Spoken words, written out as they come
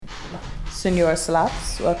Senor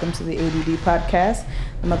Slaps. Welcome to the ADD podcast,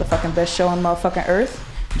 the motherfucking best show on motherfucking earth.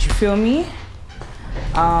 Did you feel me?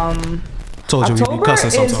 Told you we'd be cussing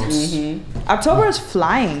sometimes. October is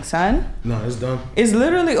flying, son. No, it's done. It's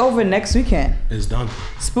literally over next weekend. It's done.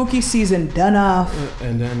 Spooky season done off.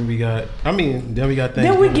 And then we got, Thanksgiving.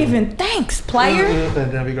 Then we're giving thanks, player.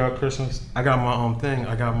 And then we got Christmas. I got my thing.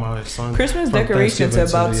 I got my son. Christmas decorations are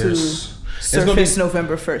about to surface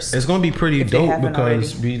November 1st. It's gonna be pretty dope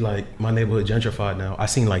because we like my neighborhood gentrified now. I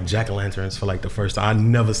seen like jack-o'-lanterns for like the first time. I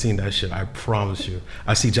never seen that shit. I promise you.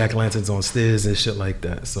 I see jack-o'-lanterns on stairs and shit like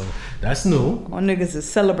that. So that's new. All niggas is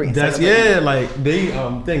celebrating. Yeah, like they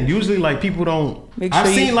thing. Usually like people don't. I've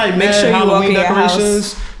seen like Halloween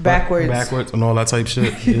decorations backwards and all that type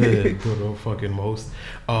shit. Yeah, good old fucking most.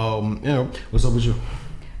 What's up with you?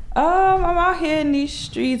 I'm out here in these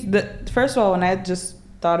streets. First of all, when I just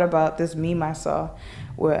thought about this meme I saw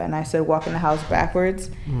and I said walking the house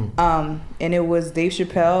backwards, and it was Dave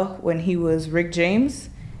Chappelle when he was Rick James,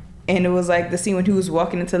 and it was like the scene when he was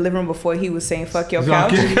walking into the living room before he was saying fuck your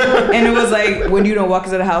couch, and it was like when you don't walk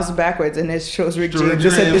into the house backwards, and it shows Rick James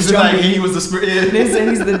just at the jumbie. Like he was the spirit. And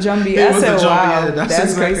he's the jumbie. I said, wow, yeah, that's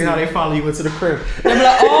exactly crazy how they follow you into the crib. They're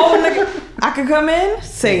like, oh nigga, I could come in,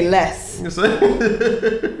 say less.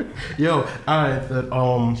 Yo,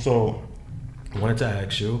 alright, so I wanted to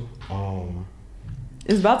ask you.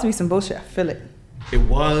 It's about to be some bullshit. I feel it. It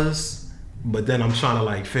was, but then I'm trying to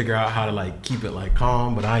like figure out how to like keep it like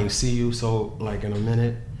calm. But I ain't see you so like in a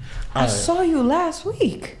minute. I saw you last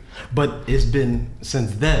week. But it's been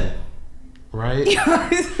since then, right?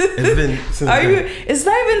 It's been since then. It's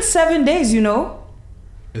not even 7 days, you know.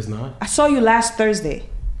 It's not. I saw you last Thursday.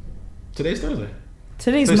 Today's Thursday.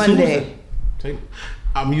 Today's Monday.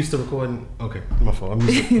 I'm used to recording. Okay, my fault. I'm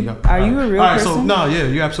used to, Are you a real person? So no, yeah,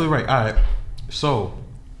 you're absolutely right. All right, so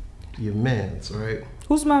your man's right.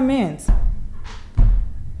 Who's my man's?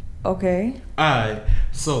 Okay. All right.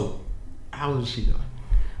 So how is she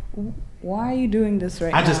doing? Why are you doing this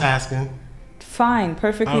right now? I just asking. Fine,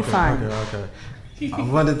 perfectly fine. Okay. I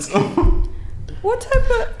wanted to. What type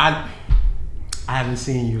of? I haven't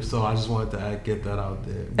seen you, so I just wanted to get that out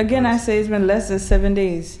there. Again, I say it's been less than 7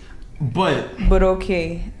 days. But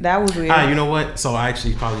okay, that was weird. You know what? So I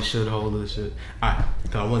actually probably should hold this shit. Cause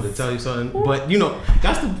I wanted to tell you something. But you know,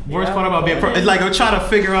 that's the worst part about being it's like I'm trying to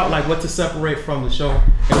figure out like what to separate from the show and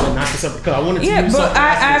what not to separate. Cause I wanted to do something.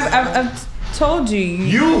 I've told you.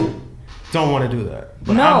 You don't want to do that.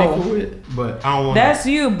 But no. I'll be cool with it. But I don't want. That's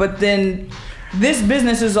you. But then this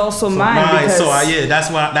business is also mine. Because that's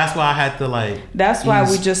why I had to like. That's why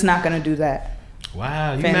we're just not gonna do that.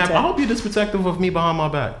 Wow, you mad? I hope you're this protective of me behind my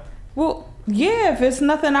back. Well, yeah, if it's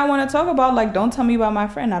nothing I want to talk about, like, don't tell me about my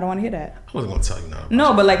friend. I don't want to hear that. I wasn't going to tell you nothing.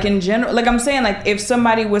 No, but like in general, like I'm saying, like if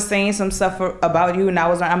somebody was saying some stuff about you and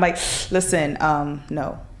I'm like, listen,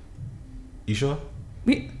 no. You sure?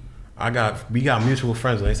 We got mutual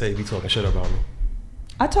friends and they say you be talking shit about me.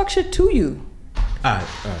 I talk shit to you. All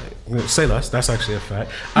right. Say less. That's actually a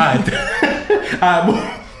fact. All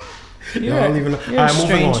right. You're a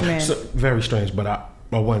strange man. So, very strange, but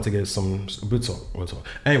I wanted to get some good talk.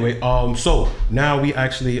 Anyway, so now we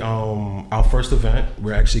actually our first event.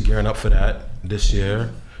 We're actually gearing up for that this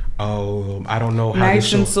year. I don't know how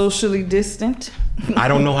nice and socially distant. I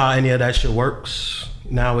don't know how any of that shit works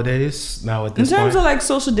nowadays. Now at this in terms point. of like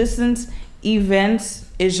social distance events,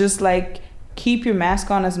 it's just like keep your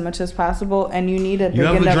mask on as much as possible, and you need a big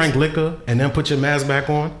enough. You ever drank liquor and then put your mask back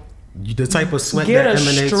on? The type of sweat get that a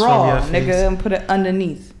emanates straw, from your face. nigga, and put it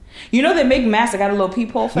underneath. You know they make masks that got a little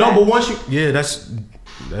peephole for that? No, but once you, that's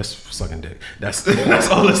sucking dick. That's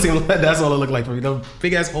all it seems like. That's all it looked like for me. The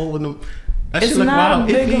big ass hole in them. That it's shit not a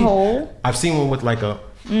big hole. I've seen one with like a.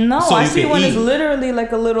 No, I see one is literally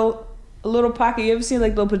like a little pocket. You ever seen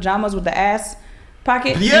like little pajamas with the ass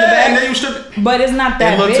pocket? Yeah, in the back? and then you strip it. But it's not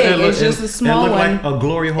that big. It's just a small one. It looked like a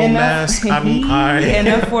glory hole mask. I'm alright.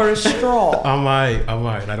 Enough for a straw. I'm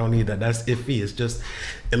alright. I don't need that. That's iffy. It's just,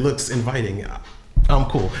 it looks inviting. I'm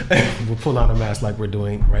cool. We'll pull out a mask like we're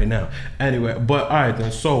doing right now. Anyway, but all right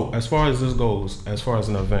then. So as far as this goes, as far as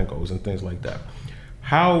an event goes and things like that,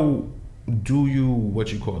 how do you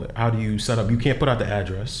how do you set up? You can't put out the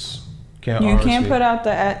address. You can't put out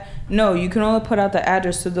the no. You can only put out the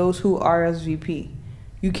address to those who RSVP.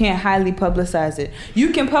 You can't highly publicize it.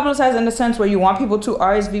 You can publicize in the sense where you want people to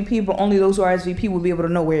RSVP, but only those who RSVP will be able to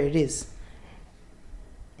know where it is.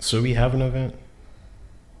 So we have an event.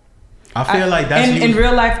 I feel like that's in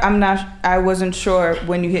real life. I wasn't sure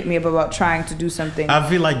when you hit me up about trying to do something. I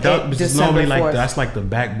feel like that is normally like that's like the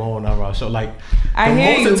backbone of our show. Like the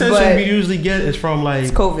most attention we usually get is from like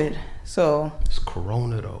it's COVID. So it's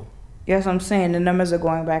Corona though. Yes, I'm saying the numbers are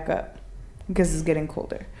going back up. because it's getting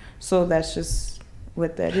colder. So that's just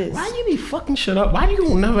what that is. Why you be fucking shit up? Why do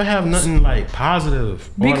you never have nothing like positive?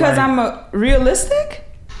 Because I'm a realistic.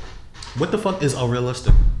 What the fuck is a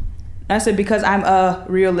realistic? I said because I'm a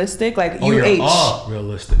realistic, like Oh, you're UH.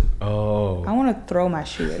 realistic. Oh. I want to throw my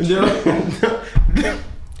shoe at you.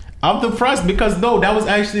 I'm depressed because that was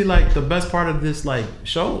actually like the best part of this like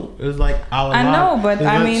show. It was like I know, but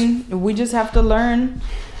I mean, we just have to learn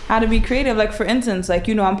how to be creative. Like for instance, like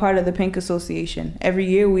I'm part of the Pink Association. Every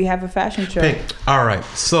year we have a fashion show. Pink. All right.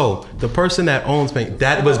 So the person that owns Pink,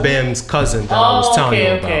 that was Bam's cousin that I was telling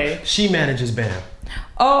you about. She manages Bam.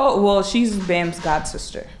 Oh well, she's Bam's god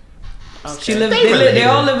sister. Okay. She lives. They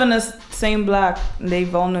all live in the same block.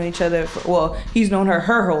 They've all known each other. He's known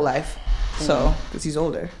her whole life. So, because he's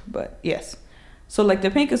older, but yes. So, like the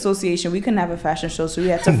Pink Association, we couldn't have a fashion show, so we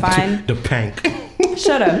had to find the Pink.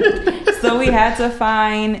 Shut up. So we had to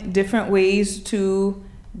find different ways to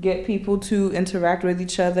get people to interact with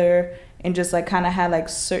each other, and just like kind of had like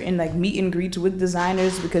certain like meet and greets with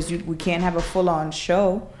designers because we can't have a full on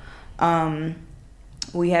show.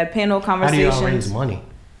 We had panel conversations. How do y'all raise money?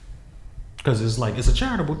 Because it's a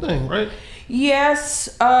charitable thing, right?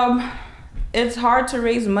 Yes. It's hard to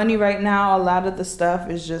raise money right now. A lot of the stuff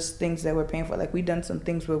is just things that we're paying for. Like we've done some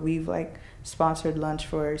things where we've like sponsored lunch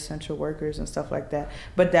for essential workers and stuff like that.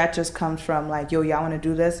 But that just comes from like, yo, y'all want to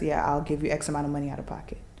do this? Yeah, I'll give you X amount of money out of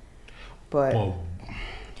pocket. But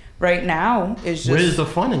right now it's just, where's the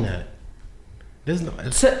fun in that? There's no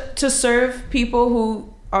to serve people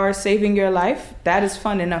who are saving your life. That is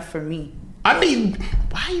fun enough for me. I mean,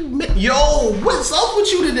 what's up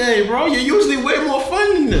with you today, bro? You're usually way more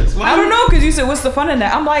fun than this. I don't know, because you said, what's the fun in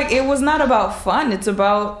that? I'm like, it was not about fun. It's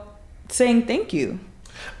about saying thank you.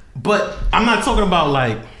 But I'm not talking about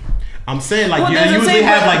like, I'm saying like you usually usually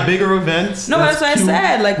have like bigger events. No, that's what I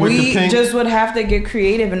said. Like we just would have to get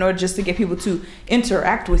creative in order just to get people to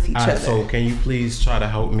interact with each other. So can you please try to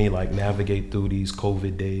help me like navigate through these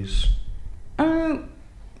COVID days?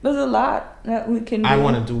 There's a lot that we can do. I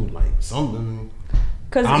want to do like something.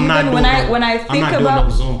 Because even when I think I'm not about doing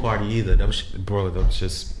no Zoom party either. That was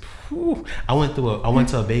just. Whew. I went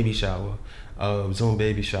to a baby shower, Zoom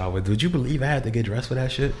baby shower. Would you believe I had to get dressed for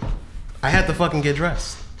that shit? I had to fucking get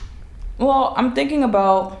dressed. Well, I'm thinking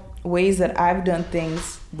about ways that I've done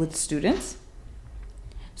things with students.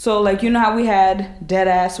 So like how we had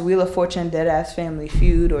Deadass Wheel of Fortune, Deadass Family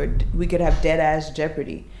Feud, or we could have Deadass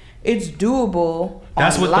Jeopardy. It's doable.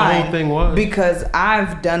 That's what the whole thing was. Because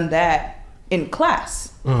I've done that in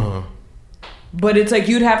class. But it's like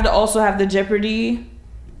you'd have to also have the Jeopardy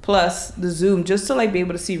plus the Zoom just to like be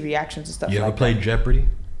able to see reactions and stuff. You ever played Jeopardy?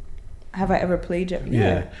 Have I ever played Jeopardy?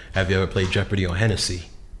 Yeah. Have you ever played Jeopardy on Hennessy?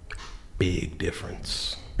 Big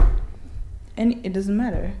difference. And it doesn't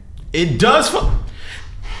matter. It does.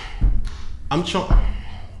 I'm trying.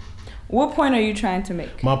 What point are you trying to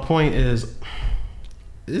make? My point is,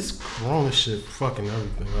 this corona shit fucking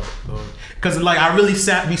everything up, dog. Cause like we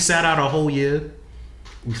sat out a whole year.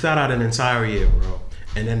 We sat out an entire year, bro.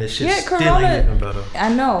 And then this shit still ain't even better.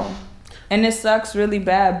 I know. And it sucks really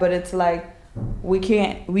bad, but it's like we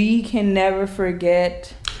can never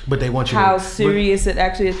forget but they want you how serious it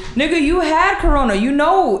actually is. Nigga, you had corona. You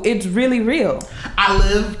know it's really real. I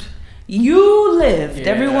lived. You lived. Yeah.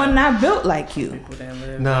 Everyone not built like you. People that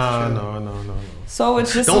live. No. So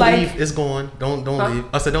it's just don't like leave. It's gone. Don't leave.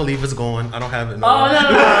 I said don't leave. It's gone. I don't have it. No. Oh no.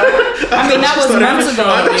 I mean that was months ago.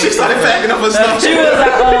 I know she started packing up her stuff. She was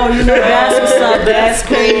like, oh, that's what's up. That's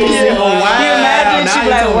crazy. Oh wow. Can you imagine? She'd be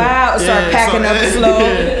like, wow. Start packing up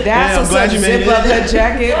slow. That's what's up. Zip up her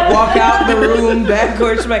jacket. Walk out the room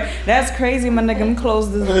backwards. She's like, that's crazy, my nigga. Let me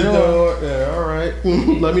close this door. Yeah. All right.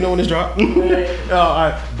 Let me know when it's dropped. All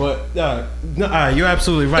right. But you're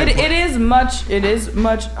absolutely right. It is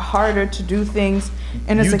much harder to do things.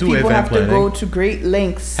 And it's like people have to go to great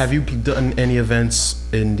lengths. Have you done any events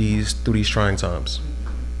through these trying times?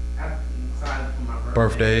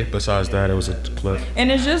 Birthday. Besides that, it was a clip. And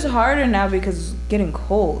it's just harder now because it's getting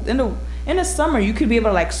cold. In the summer, you could be able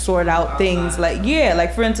to like sort out things. Like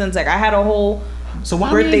for instance, like I had a whole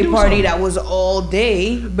birthday party that was all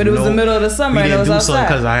day, but it was the middle of the summer and it was outside.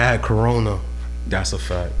 Because I had corona. That's a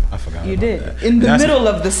fact. I forgot. You about did that. in the middle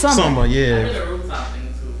of the summer. I did a rooftop thing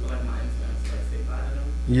too for like my influence, like say bye to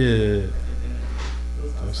them. Yeah.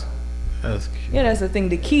 That's cute. Yeah, that's the thing.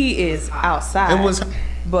 The key is outside. It was,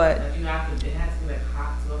 but like it has to be like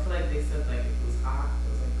hot. So I feel like they said like if it was hot, it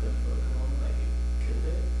was like good for the corona, like it killed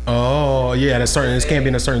it. Oh yeah, it can't be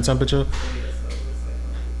in a certain temperature.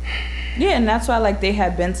 Yeah, and that's why like they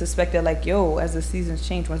had been suspected like, yo, as the seasons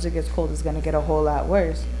change, once it gets cold, it's gonna get a whole lot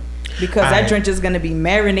worse. Because that drink is gonna be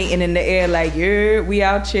marinating in the air like, we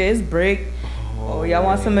out here, it's break. or y'all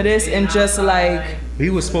want some of this, and just like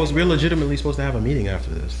we're legitimately supposed to have a meeting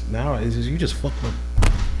after this. Now it's just, you just fucked up.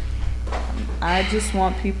 I just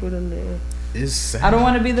want people to live. It's sad. I don't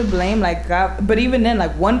want to be the blame, like God, but even then,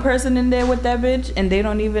 like one person in there with that bitch and they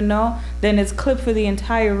don't even know, then it's clipped for the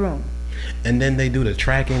entire room. And then they do the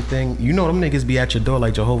tracking thing. You know them niggas be at your door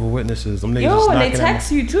like Jehovah's Witnesses. Them niggas and they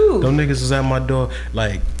text you too. Them niggas is at my door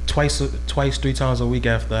like twice, 3 times a week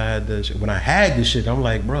after I had this shit. When I had this shit, I'm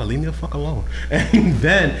like, bro, leave me the fuck alone. And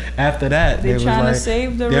then after that, they was trying like, to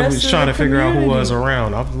save the they rest was of trying the to figure out who community. was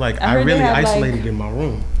around. I was like, I really isolated in my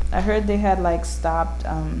room. I heard they had like stopped,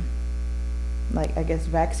 like I guess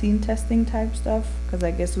vaccine testing type stuff, because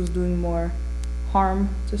I guess it was doing more harm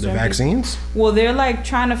to The certain vaccines? people. Well, they're like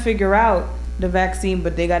trying to figure out the vaccine,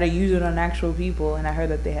 but they got to use it on actual people, and I heard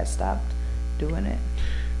that they had stopped doing it.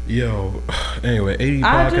 Yo, anyway, 80 podcasts.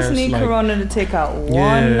 I just need like, Corona to take out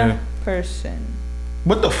one person.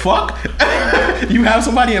 What the fuck? You have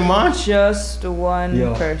somebody in mind? Just one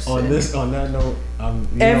person. On that note,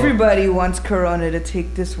 everybody wants Corona to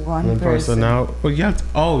take this one person out. Well,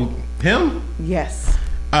 him? Yes.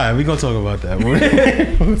 All right, we're going to talk about that. We're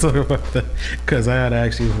going to talk about that because I had to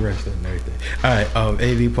actually arrest it and everything. All right,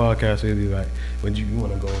 AV Podcast, we'll be back. When you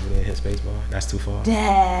want to go over there and hit spacebar? That's too far.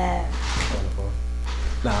 Damn.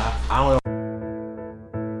 Nah, I don't know.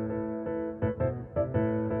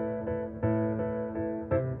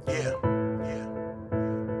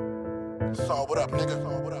 Saw what up, nigga?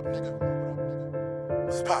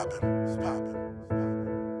 What's poppin'?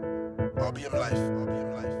 RBM life.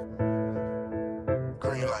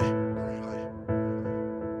 Green light.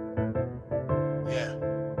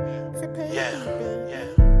 Yeah.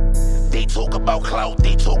 They talk about clout,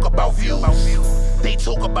 they talk about views. They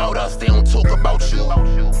talk about us, they don't talk about you.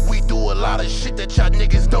 We do a lot of shit that y'all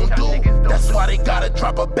niggas don't do. That's why they gotta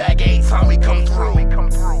drop a bag every time we come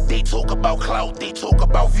through. They talk about clout, they talk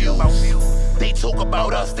about views. They talk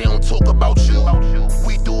about us, they don't talk about you.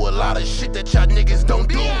 We do a lot of shit that y'all niggas don't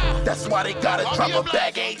do. That's why they gotta drop a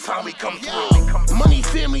bag every time we come through. Money,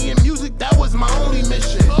 family, and music, that was my only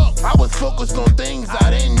mission. I was focused on things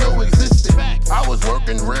I didn't know existed. I was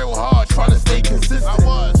working real hard, trying to stay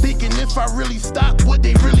consistent. Thinking if I really stopped, would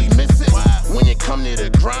they really miss it? When you come to the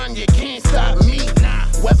grind, you can't stop me.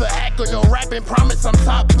 Whether acting or rapping, promise I'm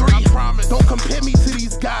top 3. Don't compare me to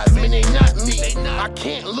these guys, man, they not me. I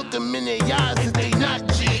can't look them in their eyes if they not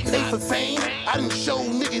G. They for fame, I done show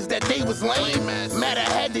niggas that they was lame. Mad I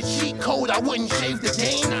had the cheat code, I wouldn't shave the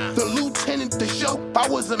game. The lieutenant, the show, I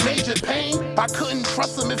was a major pain. I couldn't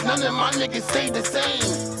trust them if none of my niggas stayed the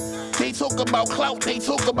same. They talk about clout, they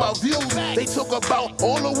talk about views. They talk about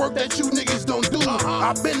all the work that you niggas don't do.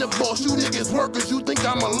 I've been the boss, you niggas workers, you think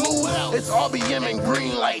I'ma lose? It's RBM and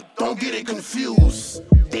green light, don't get it confused.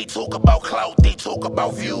 They talk about clout, they talk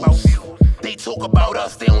about views. They talk about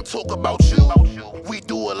us, they don't talk about you. We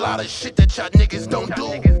do a lot of shit that y'all niggas don't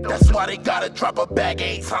do. That's why they gotta drop a bag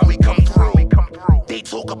every time we come through. They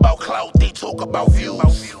talk about clout, they talk about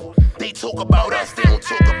views. They talk about us, they don't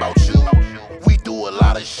talk about you. We do a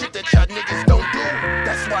lot of shit that y'all niggas don't do.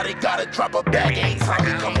 That's why they gotta drop a bag every time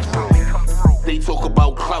we come through. They talk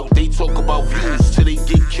about clout, they talk about views. Till they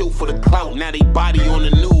get killed for the clout, now they body on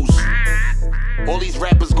the news. All these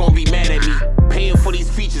rappers gon' be mad at me. Paying for these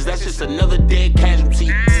features, that's just another dead casualty.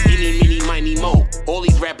 Any, miny, mo. All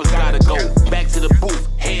these rappers gotta go. Back to the booth,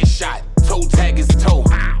 headshot, toe tag is toe.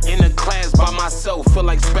 In a class by myself, feel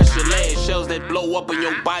like special ed. Shells that blow up in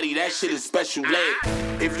your body, that shit is special ed.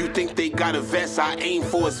 If you think they got a vest, I aim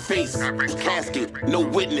for his face. Casket, no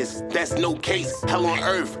witness, that's no case. Hell on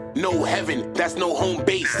earth, no heaven, that's no home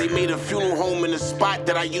base. They made a funeral home in the spot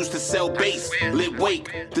that I used to sell base. Lit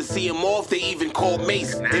wake, to see him off, they even called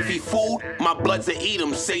Mace. If he fooled, my blood's to eat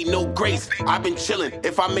him, say no grace. I've been chillin',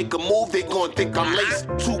 if I make a move, they gon' think I'm laced.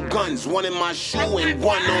 2 guns, 1 in my shoe and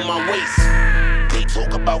 1 on my waist. They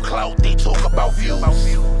talk about clout, they talk about views.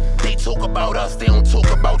 They talk about us, they don't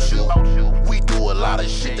talk about you. We do a lot of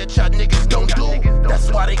shit that y'all niggas don't do.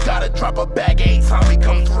 That's why they gotta drop a bag every time we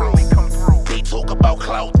come through. They talk about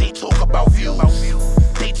clout, they talk about views.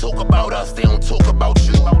 They talk about us, they don't talk about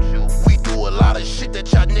you. We do a lot of shit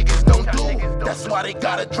that y'all niggas don't do. That's why they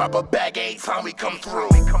gotta drop a bag every time we come through.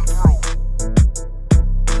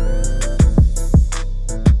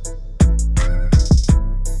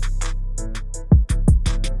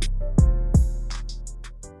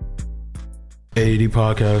 AD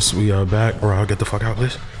Podcast, we are back. Bro, I'll get the fuck out,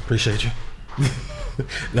 please. Appreciate you.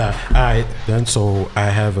 Alright, then, so I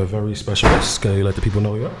have a very special guest. Can you let the people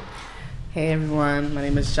know you are? Hey everyone, my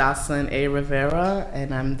name is Jocelyn Rivera,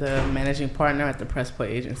 and I'm the managing partner at the Press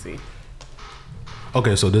Play Agency.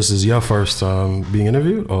 Okay, so this is your first being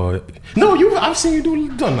interviewed, or no? I've seen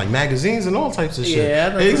you done like magazines and all types of shit.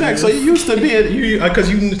 Yeah, exactly. So you used to be because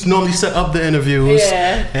you normally set up the interviews.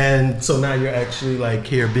 Yeah. And so now you're actually like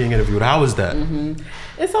here being interviewed. How was that? Mm-hmm.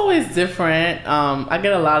 It's always different. I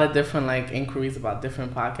get a lot of different like inquiries about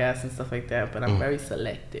different podcasts and stuff like that, but I'm very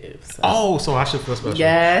selective. So. So I should feel special.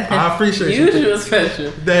 Yeah, I appreciate you. You feel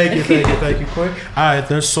special. Thank you, Corey. All right,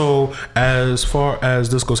 then. So as far as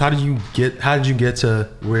this goes, how did you get to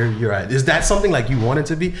where you're at? Is that something like you wanted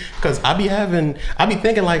to be? Because I be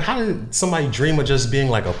thinking like, how did somebody dream of just being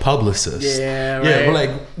like a publicist? Yeah, right. Yeah, but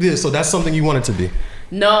like, so that's something you wanted to be.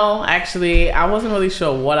 No, actually, I wasn't really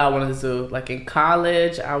sure what I wanted to do. Like in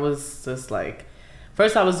college, I was just like,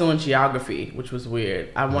 first I was doing geography, which was weird.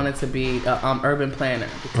 I wanted to be an urban planner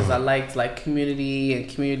because I liked like community and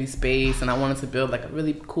community space, and I wanted to build like a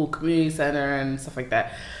really cool community center and stuff like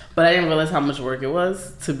that. But I didn't realize how much work it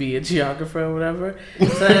was to be a geographer or whatever.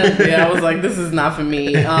 So I was like, this is not for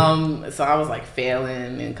me. So I was like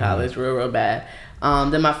failing in college real bad.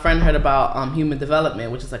 Then my friend heard about human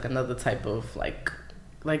development, which is like another type of like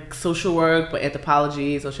social work, but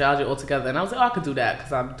anthropology, sociology all together. And I was like, I could do that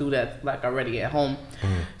because I do that like already at home.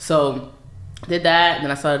 So did that, and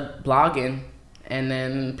then I started blogging. And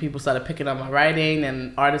then people started picking up my writing,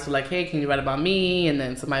 and artists were like, hey, can you write about me? And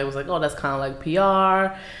then somebody was like, oh, that's kind of like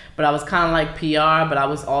PR. But I was kind of like PR, but I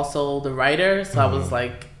was also the writer. So I was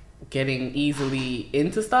like getting easily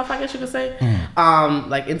into stuff, I guess you could say.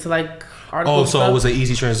 Like into like articles. Oh, so it was an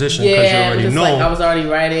easy transition because you already know. Like I was already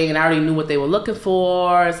writing, and I already knew what they were looking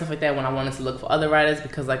for and stuff like that when I wanted to look for other writers,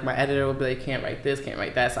 because like my editor would be like, can't write this, can't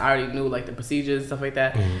write that. So I already knew like the procedures and stuff like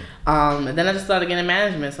that. And then I just started getting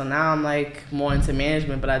management. So now I'm like more into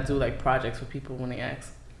management, but I do like projects for people when they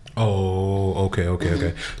ask. Oh,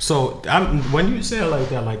 okay. So when you say it like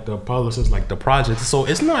that, like the publicist, like the project, so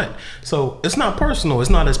it's not personal. It's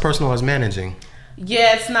not as personal as managing.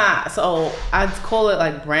 Yeah, it's not. So I call it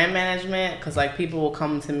like brand management, because like people will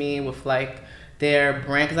come to me with like their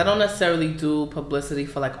brand, because I don't necessarily do publicity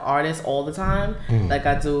for like artists all the time. Like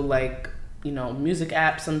I do like, you know, music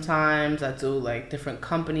apps sometimes. I do like different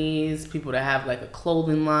companies, people that have like a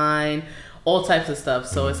clothing line, all types of stuff.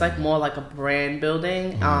 So it's like more like a brand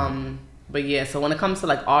building. But yeah, so when it comes to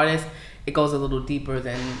like artists, it goes a little deeper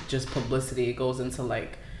than just publicity. It goes into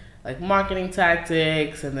like marketing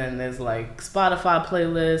tactics, and then there's like Spotify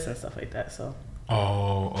playlists and stuff like that. So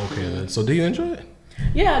okay then. So do you enjoy it?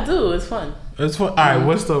 Yeah, I do. It's fun. It's fun. All right,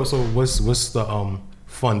 what's the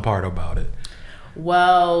fun part about it?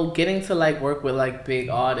 Well, getting to like work with like big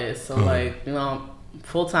artists. So like, you know,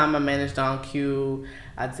 full time I managed On Q.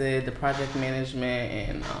 I did the project management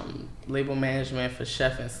and label management for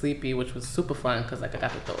Chef and Sleepy, which was super fun because like I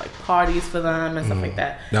got to throw like parties for them and stuff like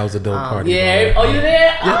that. That was a dope party. Yeah. Bro. Oh, you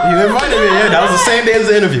there? Yeah, you invited me. Yeah, that was the same day as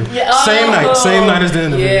the interview. Yeah. Same night as the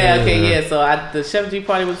interview. Yeah. Okay. Yeah. So the Chef G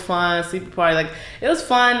party was fun. Sleepy party, like it was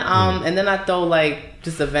fun. And then I throw like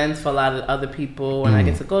just events for a lot of other people, and I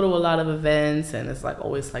get to go to a lot of events, and it's like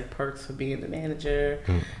always like perks for being the manager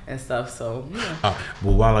and stuff. So yeah.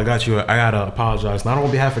 Well, while I got you, I gotta apologize not on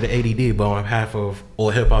behalf of the ADD, but on behalf of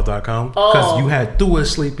allhiphop.com, because you had threw us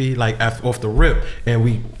Sleepy like off the rip, and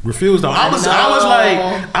we refused. I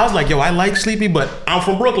was like, yo, I like Sleepy, but I'm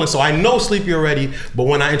from Brooklyn, so I know Sleepy already. But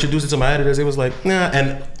when I introduced it to my editors, it was like, nah,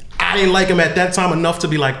 and I didn't like him at that time enough to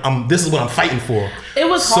be like, this is what I'm fighting for. It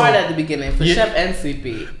was hard at the beginning for Chef and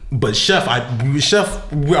Sleepy. But Chef,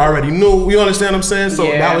 we already knew. You understand what I'm saying? So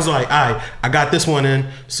that was like, all right, I got this one in.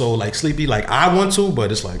 So like Sleepy, like I want to,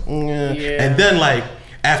 but it's like, And then like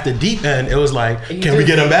after Deep End, it was like, can we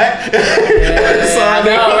get him back? Yeah, so I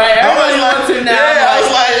know, right? Everybody wants to now. Yeah,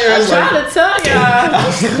 I was trying to tell y'all.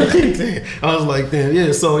 I was like, damn,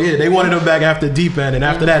 yeah. So yeah, they wanted him back after Deep End, and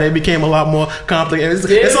after that, it became a lot more complicated.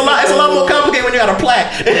 It's a lot more complicated when you got a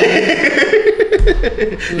plaque.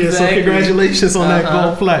 Exactly. Yeah, so congratulations on that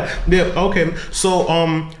gold plaque. Yeah, okay. So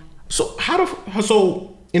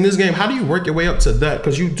so in this game, how do you work your way up to that?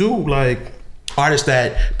 Because you do like artists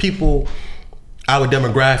that people, our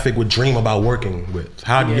demographic, would dream about working with.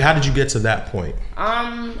 How did you get to that point?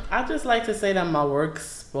 I just like to say that my work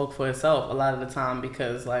spoke for itself a lot of the time,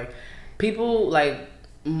 because like people like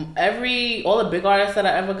all the big artists that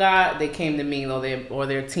I ever got, they came to me, or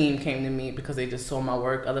their team came to me because they just saw my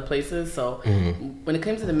work other places. So when it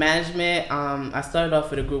came to the management, I started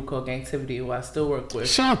off with a group called Gangtivity, who I still work with.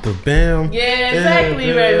 Shout out to Bam. Yeah,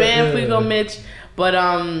 exactly, right, man. FleeGo Mitch. But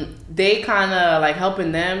they kind of like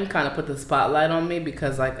helping them kind of put the spotlight on me,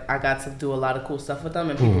 because like I got to do a lot of cool stuff with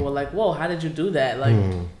them, and people were like, whoa, how did you do that? Like,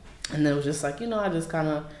 and it was just like, I just kind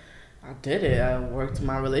of I did it. I worked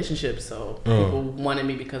my relationship, so people wanted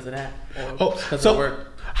me because of that, or because of work.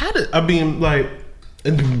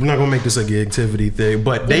 We're not gonna make this a Gangtivity thing,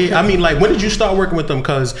 but when did you start working with them?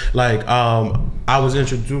 Because I was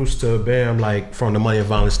introduced to BAM from the Money and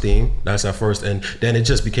Violence team. That's at first, and then it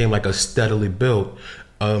just became a steadily built.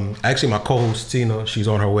 Actually, my co-host Tina, she's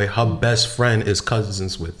on her way. Her best friend is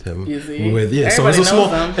cousins with him. You see? So it's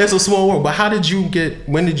a small world. But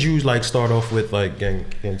when did you start off with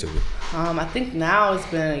Gangtivity? I think now it's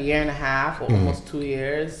been a year and a half or almost 2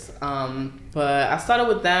 years. But I started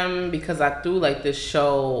with them because I threw this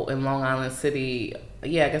show in Long Island City.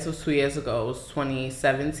 Yeah, I guess it was 2 years ago. It was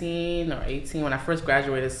 2017 or 18 when I first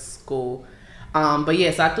graduated school. But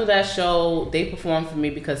yeah, so I threw that show. They performed for me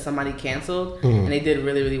because somebody canceled, and they did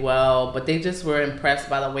really, really well. But they just were impressed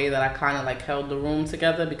by the way that I kind of held the room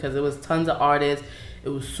together because it was tons of artists. It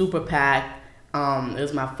was super packed. It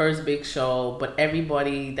was my first big show, but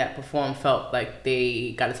everybody that performed felt like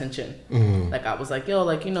they got attention. I was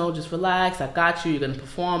yo, just relax. I got you. You're gonna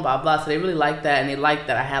perform, blah blah. So they really liked that, and they liked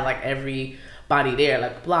that I had everybody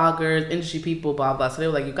there, bloggers, industry people, blah blah. So they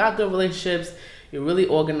were you got good relationships. You're really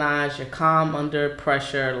organized. You're calm under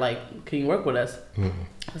pressure. Can you work with us?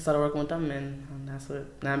 I started working with them, and that's it.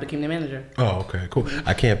 Now I became the manager. Oh, okay, cool.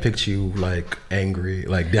 I can't picture you angry.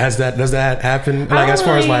 Does that happen? As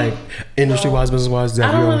far as industry wise, business wise,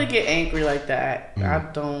 I don't really get angry like that. I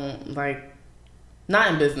don't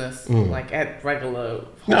not in business. At regular.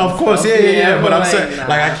 No, of course, yeah. But I'm saying,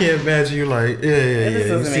 I can't imagine you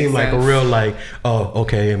You seem like a real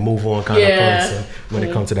okay, and move on kind of person when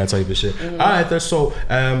it comes to that type of shit. All right, so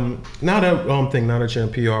now that you're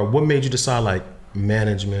in PR, what made you decide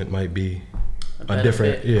management might be a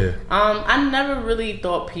different I never really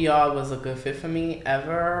thought PR was a good fit for me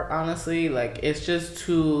ever, honestly. It's just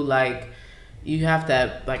too you have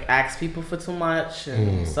to ask people for too much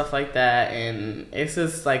and stuff like that, and it's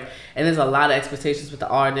just and there's a lot of expectations with the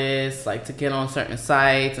artists to get on certain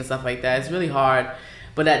sites and stuff like that. It's really hard,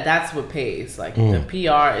 but that's what pays. The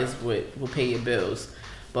PR is what will pay your bills,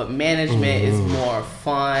 but management is more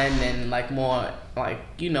fun and more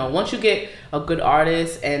once you get a good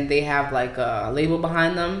artist and they have a label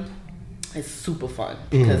behind them, it's super fun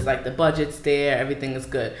because the budget's there, everything is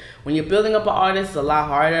good. When you're building up an artist, it's a lot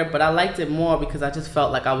harder, but I liked it more because I just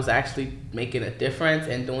felt I was actually making a difference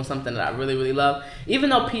and doing something that I really, really love. Even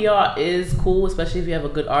though PR is cool, especially if you have a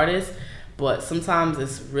good artist, but sometimes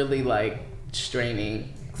it's really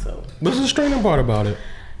straining. So what's the straining part about it?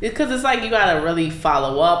 Because it's you gotta really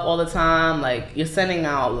follow up all the time. You're sending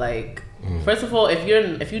out first of all,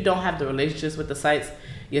 if you don't have the relationships with the sites,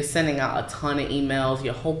 you're sending out a ton of emails.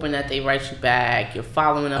 You're hoping that they write you back. You're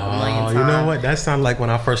following up a million times. You know what? That sounded like when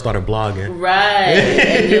I first started blogging. Right.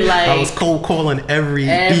 And you're I was cold calling every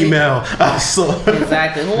email I saw.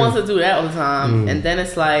 Exactly. Who wants to do that all the time? And then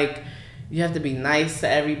it's you have to be nice to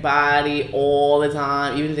everybody all the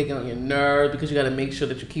time, even if they get on your nerves, because you got to make sure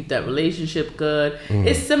that you keep that relationship good.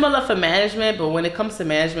 It's similar for management, but when it comes to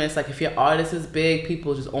management, it's if your artist is big,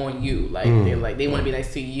 people just on you. They want to be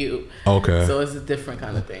nice to you. Okay. So it's a different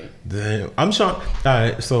kind of thing. Damn. I'm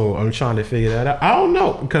trying to figure that out. I don't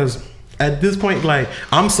know, because at this point,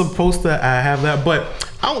 I'm supposed to have that, but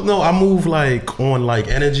I don't know. I move on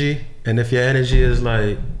energy, and if your energy is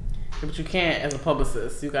but you can't as a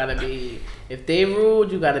publicist. You gotta be, if they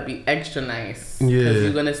rude, you gotta be extra nice. Yeah. Because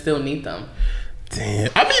you're gonna still need them. Damn.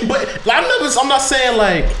 But I'm not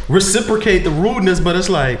saying reciprocate the rudeness, but it's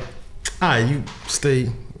you stay.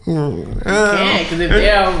 You can't, because if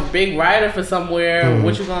they're a big writer for somewhere,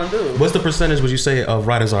 what you gonna do? What's the percentage would you say of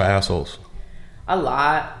writers are assholes? A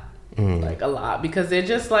lot. A lot, because they're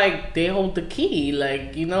just they hold the key,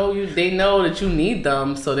 they know that you need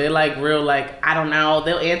them, so they're real I don't know,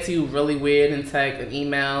 they'll answer you really weird in text and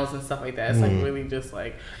emails and stuff like that. It's really just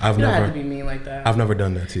you don't have to be mean like that. I've never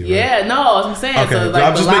done that to you. Yeah, right? No, I'm saying. Okay. So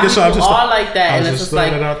I'm just making sure. I'm just are like that, and it's just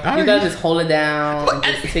you gotta just hold it down and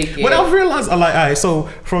just take it. What I realized, alright, so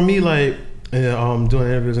for me, doing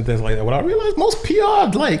interviews and things like that, what I realized, most PR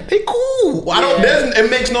they cool. It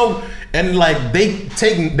makes no. And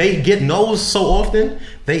they get no's so often,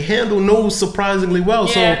 they handle no's surprisingly well.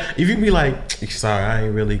 Yeah. So if you be sorry, I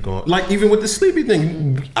ain't really going. Even with the sleepy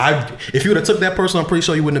thing, if you would have took that person, I'm pretty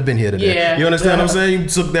sure you wouldn't have been here today. Yeah. You understand what I'm saying? You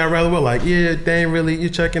took that rather well. They ain't really, you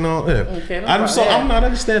checking on. Yeah. Okay, I'm not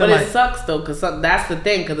understanding. But it sucks though, because that's the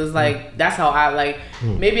thing. Because it's that's how I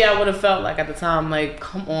maybe I would have felt at the time,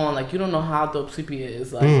 come on, you don't know how dope sleepy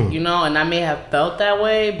is, and I may have felt that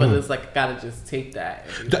way, but it's I gotta just take that.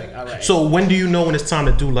 All right. So when do you know when it's time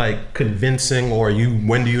to do convincing, or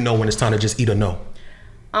when do you know when it's time to just eat a no?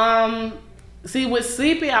 See, with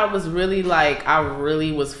Sleepy, I was really like, I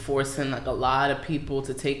really was forcing like a lot of people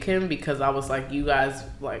to take him because I was like, you guys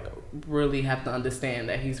like really have to understand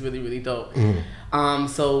that he's really, really dope.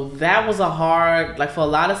 So that was a hard, like for a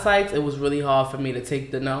lot of sites, it was really hard for me to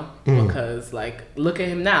take the no because like, look at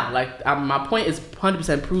him now. Like my point is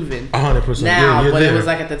 100% proven 100% now, but there. it was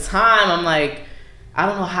like at the time, I'm like, I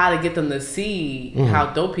don't know how to get them to see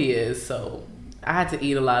how dope he is. So I had to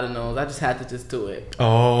eat a lot of no's. I just had to just do it.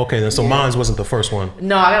 Oh, okay. Then so mine wasn't the first one.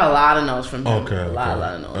 No, I got a lot of no's from him. Okay, a lot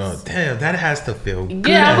of no's. Damn, that has to feel good.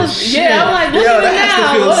 Yeah, I'm like, look at that has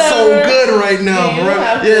to feel whatever. so good right now, bro.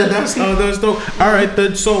 Yeah, that's dope. All right,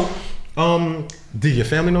 then. So, did your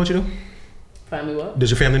family know what you do? Family what? Did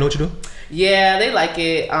your family know what you do? Yeah, they like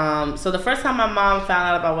it. So the first time my mom found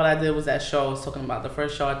out about what I did was that show I was talking about, the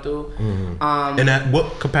first show I do. And at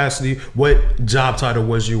what capacity, what job title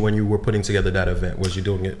was you when you were putting together that event? Was you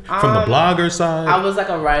doing it from the blogger side? I was like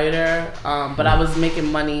a writer, but I was making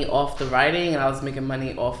money off the writing, and I was making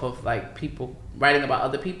money off of like people writing about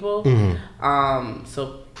other people.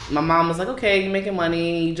 So my mom was like, okay, you're making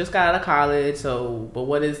money, you just got out of college, so but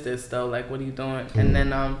what is this though? Like, what are you doing? And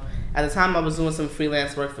then at the time I was doing some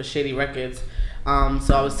freelance work for Shady Records.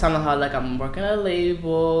 So I was telling her like I'm working at a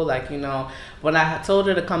label, like, you know, when I told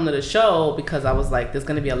her to come to the show, because I was like, there's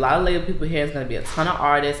gonna be a lot of label people here, there's gonna be a ton of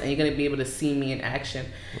artists, and you're gonna be able to see me in action.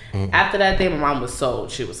 After that day, my mom was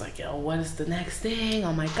sold. She was like, yo, what is the next thing?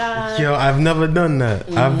 Oh my god. Yo, I've never done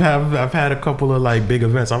that. I've had a couple of like big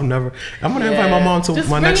events. I'm gonna invite my mom to just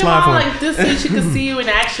my next live one. Like this, so she can see you in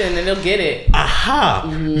action, and they'll get it. Aha!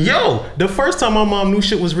 Yo, the first time my mom knew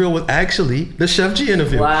shit was real was actually the Chef G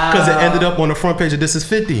interview, because it ended up on the front page of This Is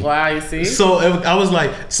 50. Wow, you see? So I was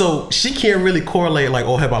like, so she can't really correlate like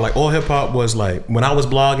all hip hop. Like all hip hop was like, when I was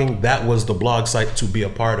blogging, that was the blog site to be a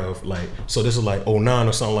part of. Like, so this is like 09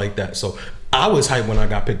 or something like that. So I was hyped when I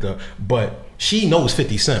got picked up, but she knows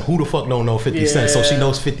 50 Cent. Who the fuck don't know 50 Cent? So she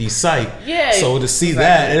knows 50's site. Yeah. So to see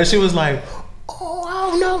that, and then she was like, oh, I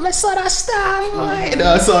don't know, let's start our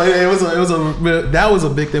style. So that was a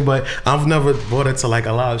big thing, but I've never brought it to like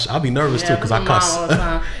a lot of I'll be nervous too because I cuss.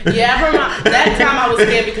 Yeah, I remember that time I was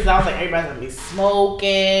scared because I was like, everybody's gonna be smoking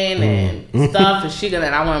and stuff,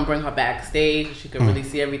 and I want to bring her backstage. She could really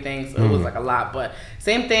see everything, so it was like a lot. But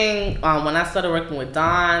same thing when I started working with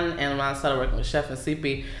Don and when I started working with Chef and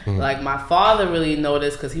Sleepy, like my father really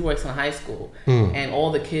noticed because he works in high school, and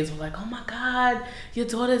all the kids were like, oh my god, your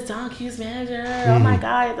daughter's Don Q's manager. Oh my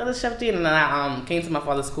god, your daughter's Chef D. And then I came to my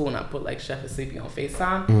father's school and I put like Chef and Sleepy on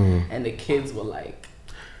FaceTime, and the kids were like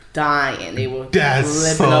dying. They were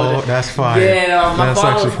that's fine. Yeah, my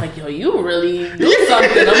father was like, yo, you really do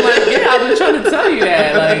something. I'm like, yeah, I've been trying to tell you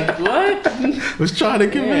that. Like, what? Was trying to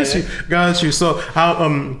convince you. Got you. So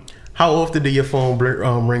how often do your phone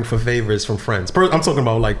ring for favors from friends? I'm talking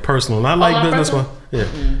about like personal, not like business one. Yeah,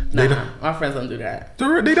 my friends don't do that.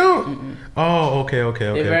 They don't. Oh,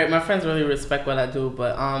 okay. My friends really respect what I do,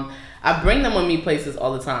 but I bring them with me places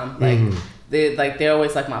all the time. Like they're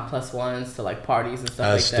always like my plus ones to like parties and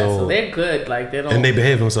stuff like that. So they're good. Like they don't. And they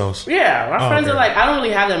behave themselves. Yeah, my friends are like, I don't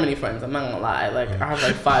really have that many friends. I'm not gonna lie. Like I have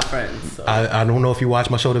like 5 friends. So. I don't know if you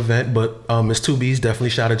watched my show The Vent, but Miss 2B's definitely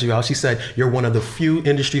shouted you out. She said you're one of the few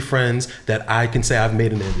industry friends that I can say I've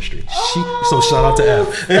made in the industry. So shout out to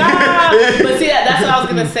F. But see, that's what I was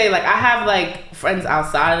gonna say. Like I have like friends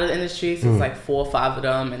outside of the industry, so it's like 4 or 5 of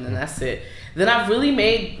them, and then that's it. Then I've really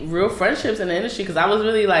made real friendships in the industry because I was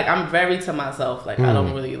really like, I'm very to myself. Like I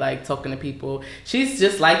don't really like talking to people. She's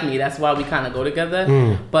just like me. That's why we kind of go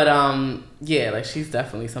together. But yeah, like she's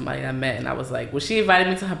definitely somebody I met, and I was like, when she invited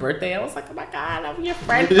me to her birthday, I was like, oh my god, I'm your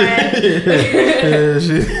friend. We're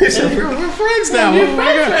friends now. We're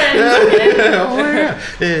friends.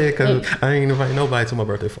 Yeah, because I ain't invite nobody to my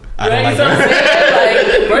birthday. I don't like that.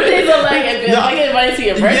 Like birthdays are like, if you're like invited to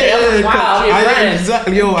your birthday, I'm like, wow, you're friends.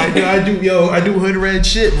 Exactly. I do hood red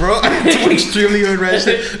shit, bro. I do extremely hood red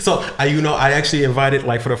shit. So I actually invited,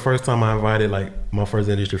 like for the first time, I invited like my first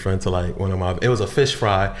industry friend to like one of my. It was a fish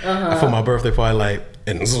fry for my birthday party, like,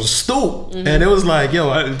 and it was a stoop, and it was like,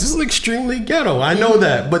 yo, this is extremely ghetto. I know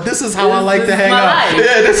that, but this is how I like to hang out. Life.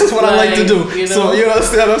 Yeah, this is what I like to do. You know? So you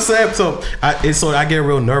understand what I'm saying? So I get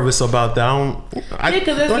real nervous about that.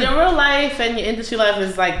 Because your real life and your industry life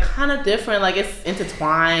is like kind of different. Like it's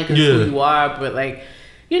intertwined because who you are, but like.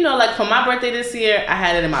 You know, like for my birthday this year, I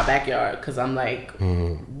had it in my backyard because I'm like,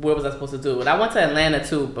 where was I supposed to do it? I went to Atlanta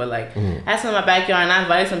too, but like I had some in my backyard, and I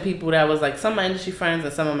invited some people that was like some of my industry friends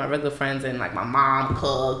and some of my regular friends, and like my mom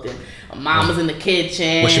cooked, and my mom was in the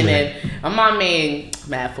kitchen, What she made? and my mom made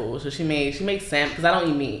mad food. So she made salmon, because I don't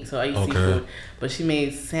eat meat, so I eat seafood. But she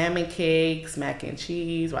made salmon cakes, mac and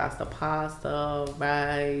cheese, pasta,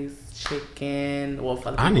 rice, chicken.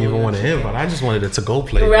 I didn't even want to invite. I just wanted a to-go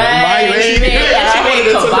plate. Right. She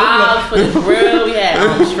made kebabs for the grill. We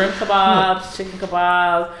had shrimp kebabs, chicken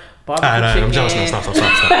kebabs, barbecue chicken. I'm jealous now.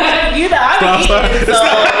 Stop. You know, I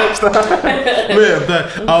Stop.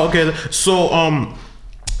 Okay. So,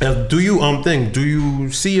 do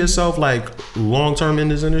you see yourself like long term in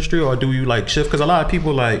this industry, or do you like shift? Because a lot of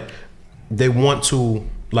people like they want to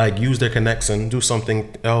like use their connects and do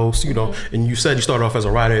something else, you know. And you said you started off as a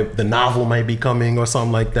writer. The novel might be coming or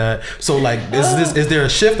something like that. So like, is there a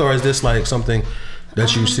shift, or is this like something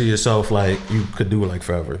that you see yourself like you could do like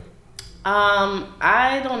forever?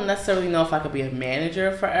 I don't necessarily know if I could be a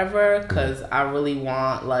manager forever, because I really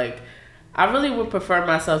would prefer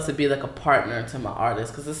myself to be like a partner to my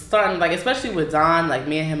artist, because it's starting like, especially with Don, like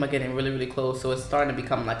me and him are getting really, really close, so it's starting to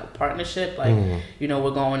become like a partnership. Like you know,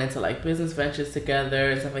 we're going into like business ventures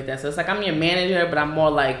together and stuff like that. So it's like I'm your manager, but I'm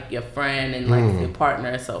more like your friend and like your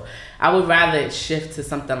partner. So I would rather shift to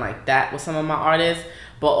something like that with some of my artists,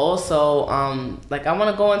 but also like I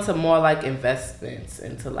want to go into more like investments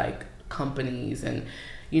into like companies, and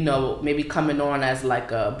you know, maybe coming on as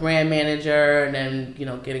like a brand manager, and then, you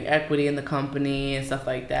know, getting equity in the company and stuff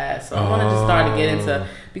like that. So I want to just start to get into,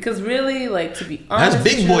 because really, like, to be honest,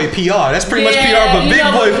 that's big boy PR. That's pretty much PR, but big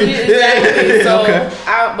boy PR. Exactly. So, okay.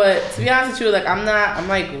 But to be honest with you, like, I'm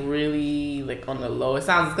like really like on the low. It's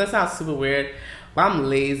gonna sound super weird, but I'm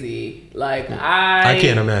lazy. Like I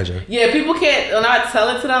can't imagine. Yeah, people can't. When I tell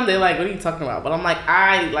it to them, they're like, "What are you talking about?" But I'm like,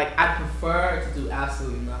 I prefer to do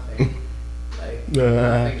absolutely nothing.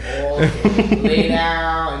 Nothing, all lay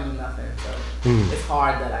down and do nothing. So it's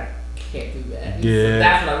hard that I can't do that. Yeah, so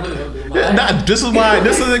that's what I really want to do. In my life.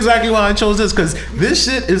 This is exactly why I chose this, because this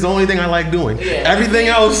shit is the only thing I like doing. Yeah. Everything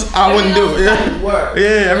else I wouldn't do. Yeah, work.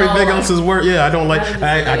 Yeah, everything else is work. Yeah, I don't like.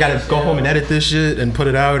 I gotta go home and edit this shit and put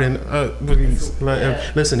it out. And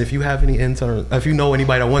listen, if you have any intern, if you know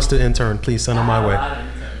anybody that wants to intern, please send them my way.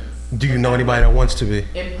 Do you know anybody that wants to be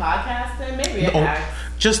in podcasting? Maybe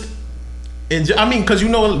just. I mean, because you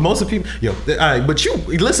know, most of the people, but you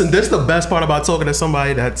listen. This is the best part about talking to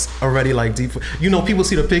somebody that's already like deep. You know, people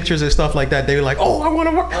see the pictures and stuff like that. They're like, "Oh, I want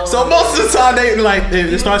to work." So most of the time, they like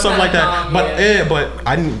it starts something like that. But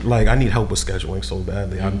I need help with scheduling so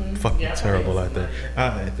badly. I'm fucking terrible at that.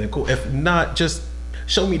 Then cool. If not, just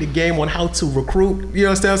show me the game on how to recruit. You know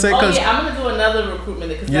what I'm saying? I'm gonna do another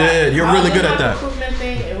recruitment thing. You're really good at that. Recruitment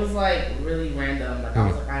thing, it was like really random. Like I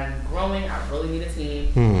was like, I'm growing. I really need a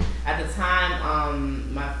team. At the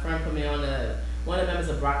time, my friend put me on one of the members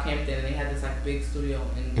of Brockhampton, and they had this like big studio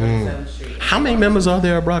in 37th Street. How many members are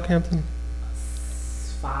there at Brockhampton?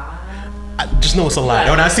 5. I just know it's a lot.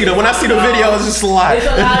 When I see the video, it's just a lot. It's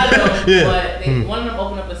a lot of them. But one of them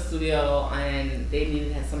opened up a studio, and they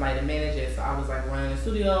needed somebody to manage it. So I was like running the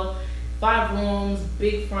studio, 5 rooms,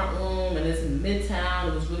 big front room, and it's in Midtown.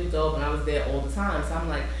 It was really dope, and I was there all the time. So I'm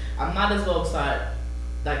like, I might as well start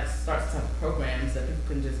some programs that people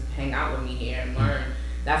can just hang out with me here and learn.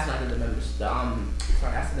 That's not the membership.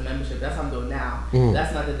 That's the membership. That's what I'm doing now.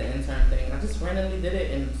 That's not the intern thing. I just randomly did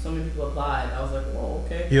it, and so many people applied. I was like, "Whoa,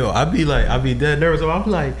 okay." Yo, I'd be dead nervous. I'd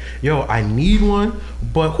be like, "Yo, I need one,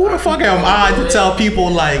 but who the fuck am I to tell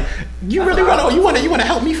people like you really want to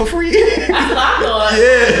help me for free?" That's what I thought.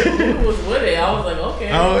 Yeah, who was with it? I was like,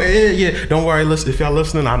 okay. Oh yeah. Don't worry, listen. If y'all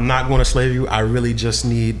listening, I'm not going to slave you. I really just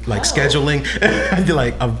need like scheduling.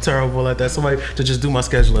 I'm terrible at that. Somebody to just do my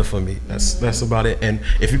scheduling for me. That's about it. And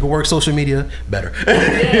if you can work social media, better.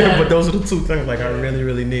 But those are the 2 things like I really,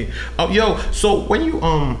 really need. So when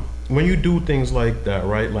you do things like that,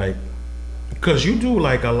 right? Like, cause you do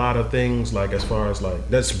like a lot of things like as far as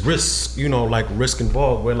like that's risk, you know, like risk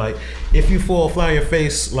involved. Where like if you fall flat on your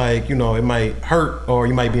face, like you know it might hurt or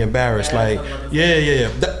you might be embarrassed.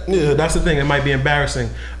 That's the thing. It might be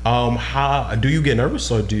embarrassing. How do you get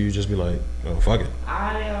nervous, or do you just be like, oh fuck it?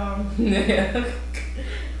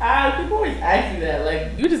 People always ask me that,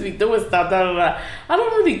 like, you just be doing stuff, I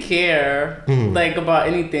don't really care, like, about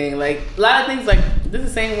anything. Like, a lot of things, like, this is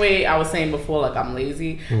the same way I was saying before, like, I'm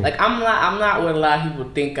lazy. Like, I'm not what a lot of people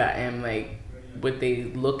think I am, like, what they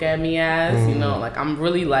look at me as. You know, like I'm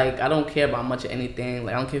really like I don't care about much of anything.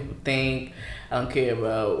 Like I don't care what people think. I don't care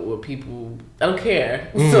about what people. I don't care.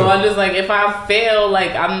 So I'm just like, if I fail,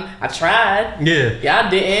 like I tried. Yeah. Y'all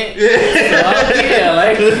didn't. So I don't care.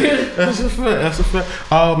 Like That's a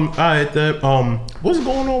fact. All right. Then, what's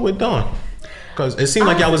going on with Don? Because it seemed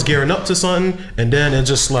like y'all was gearing up to something, and then it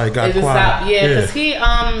just like got quiet. Stopped. Yeah, because he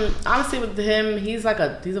honestly with him, he's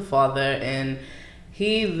a father, and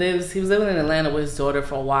he was living in Atlanta with his daughter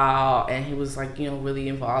for a while, and he was like, you know, really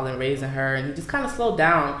involved in raising her, and he just kind of slowed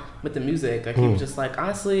down with the music. Like he was just like,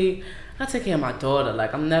 honestly, I take care of my daughter.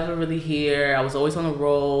 Like I'm never really here. I was always on the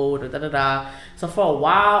road. So for a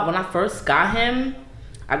while, when I first got him,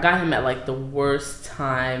 I got him at like the worst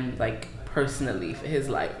time, like personally for his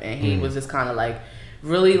life, and he was just kind of like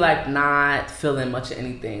really like not feeling much of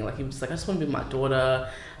anything. Like he was just like, I just want to be with my daughter.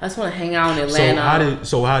 I just want to hang out in Atlanta.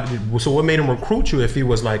 So what made him recruit you if he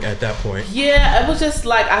was like at that point? Yeah, it was just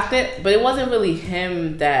like I think, but it wasn't really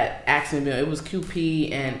him that asked me. It was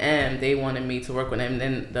QP and M. They wanted me to work with him.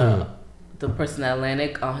 And then the person at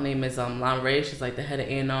Atlantic, her name is Lon Ray. She's like the head of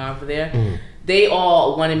A&R over there. They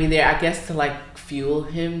all wanted me there, I guess, to like fuel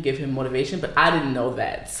him, give him motivation, but I didn't know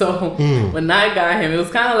that. So when I got him, it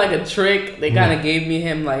was kind of like a trick. They kind of gave me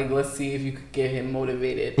him like, let's see if you could get him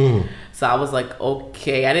motivated. So I was like,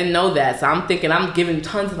 okay, I didn't know that. So I'm thinking I'm giving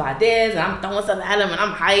tons of ideas and I'm throwing stuff at him and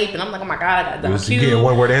I'm hyped and I'm like, oh my God, I got that. You getting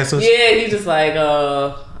one word answers? Yeah, he's just like,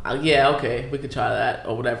 yeah, okay, we could try that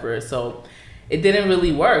or whatever. So it didn't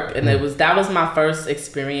really work, and that was my first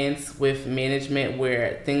experience with management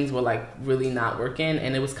where things were like really not working,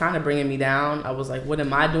 and it was kind of bringing me down. I was like, what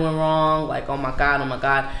am I doing wrong? Like, oh my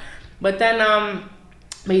God. But then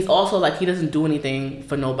but he's also like, he doesn't do anything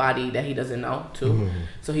for nobody that he doesn't know too.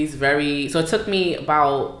 So he's so it took me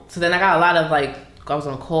so then I got a lot of like, I was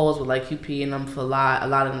on calls with like QP and them for a lot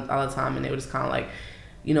of time, and they were just kind of like,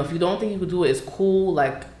 you know, if you don't think you could do it, it's cool.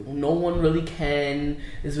 Like, no one really can.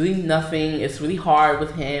 It's really nothing. It's really hard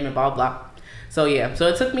with him and blah, blah. So, yeah. So,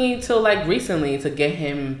 it took me till, like, recently to get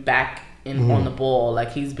him back on the ball.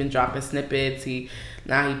 Like, he's been dropping snippets.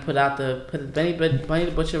 Now he put out the Benny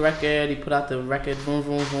the Butcher record. He put out the record Vroom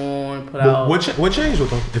Vroom Vroom. What changed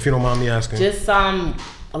with him, if you don't mind me asking? Just a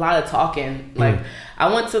lot of talking. Like,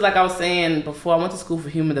 I went to, like I was saying before, I went to school for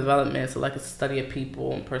human development. So, like, it's a study of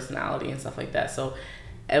people and personality and stuff like that. So,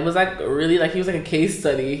 it was like really like he was like a case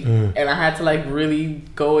study, and I had to like really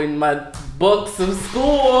go in my books of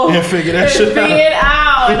school and figure it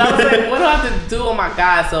out. And I was like, what do I have to do? Oh my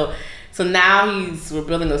God! So now we're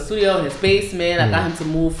building a studio in his basement. I got him to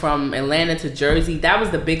move from Atlanta to Jersey. That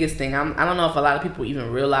was the biggest thing. I don't know if a lot of people even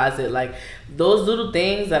realize it. Like those little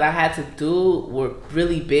things that I had to do were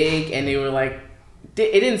really big, and they were like.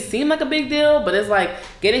 It didn't seem like a big deal, but it's like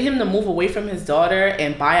getting him to move away from his daughter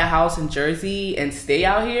and buy a house in Jersey and stay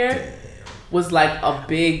out here was like a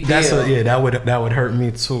big deal. That would hurt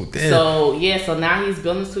me too. Damn. So now he's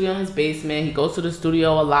building a studio in his basement. He goes to the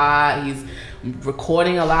studio a lot. He's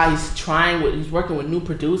recording a lot. He's working with new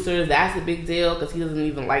producers. That's a big deal because he doesn't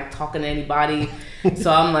even like talking to anybody.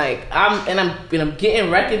 So I'm like, I'm getting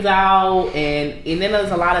records out, and then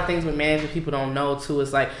there's a lot of things with management people don't know too.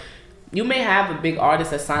 It's like, you may have a big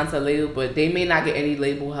artist that signs to a label, but they may not get any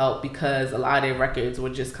label help because a lot of their records were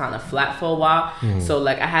just kind of flat for a while. So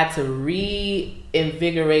like I had to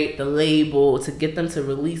reinvigorate the label to get them to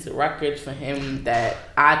release records for him that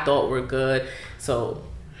I thought were good. So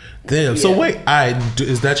damn. Yeah. So wait,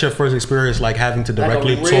 is that your first experience like having to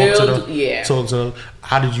directly talk to them?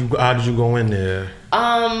 How did you go in there?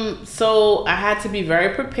 So I had to be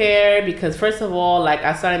very prepared because first of all, like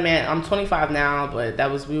I started, I'm 25 now, but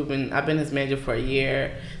I've been his manager for a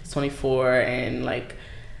year. It's 24, and like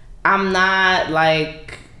I'm not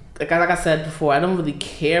like I said before, I don't really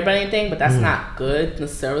care about anything, but that's not good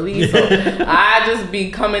necessarily. So I just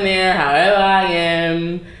be coming there however I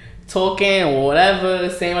am, talking or whatever,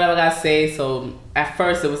 saying whatever I gotta say. So at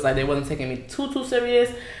first it was like they wasn't taking me too serious.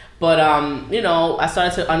 But, I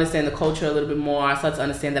started to understand the culture a little bit more. I started to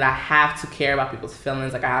understand that I have to care about people's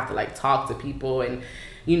feelings. Like, I have to, like, talk to people and,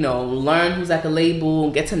 learn who's at the label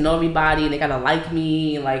and get to know everybody. And they got to like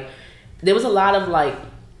me. And, like, there was a lot of, like,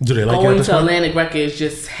 do they like going to Atlantic Records,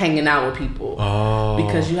 just hanging out with people. Oh.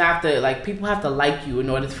 Because you have to, like, people have to like you in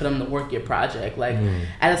order for them to work your project. Like,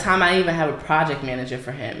 at the time, I didn't even have a project manager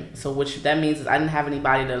for him. So, which that means is I didn't have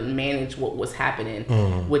anybody to manage what was happening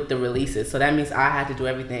with the releases. So, that means I had to do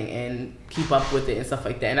everything and keep up with it and stuff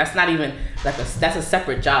like that. And that's not even, like, that's a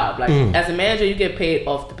separate job. Like, as a manager, you get paid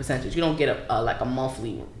off the percentage. You don't get a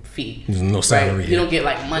monthly fee. There's no salary. Right? You don't get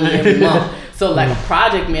like money every month. So like a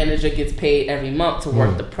project manager gets paid every month to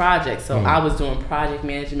work project. So I was doing project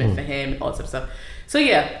management for him and all that stuff. So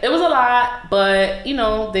yeah, it was a lot, but you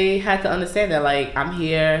know, they had to understand that like I'm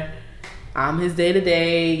here, I'm his day to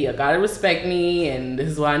day. You gotta respect me, and this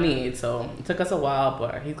is what I need. So it took us a while,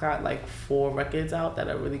 but he's got like 4 records out that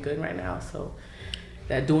are really good right now. So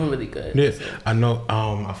they're doing really good. Yeah, so. I know.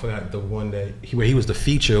 I forgot the one that where he was the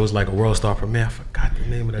feature. It was like a world star premiere. I forgot the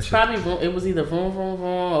name of that shit. Probably it was either Vroom Vroom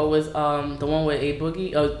Vroom or it was the one with A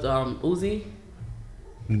Boogie Uzi.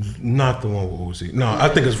 Not the one with Uzi. No, I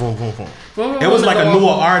think it's Vroom Vroom Vroom. Vroom Vroom It was Vroom like is a the newer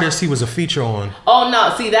one. artist he was a feature on. Oh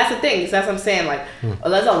no, see that's the thing. So that's what I'm saying. Like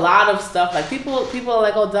there's a lot of stuff. Like people are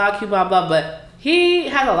like, oh Doc, blah blah, but he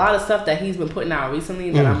has a lot of stuff that he's been putting out recently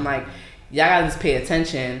that I'm like, y'all gotta just pay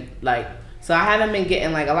attention. Like, so I haven't been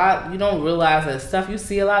getting like a lot. You don't realize that stuff. You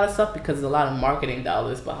see a lot of stuff because there's a lot of marketing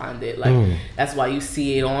dollars behind it. Like that's why you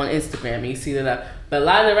see it on Instagram and you see that. But a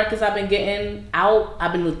lot of the records I've been getting out,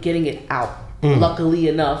 I've been getting it out. Luckily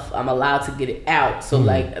enough, I'm allowed to get it out. So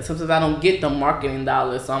like sometimes I don't get the marketing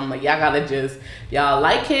dollars. So I'm like, y'all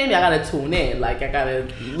like him, y'all gotta tune in. Like I gotta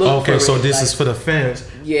look. Okay, for so it. this like, is for the fans.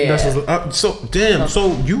 Yeah. So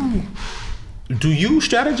do you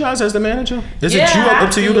strategize as the manager? Is Yeah, it you I up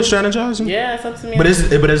have to you to. to strategize? Yeah, it's up to me. But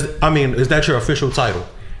is that your official title?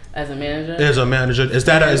 As a manager? As a manager, is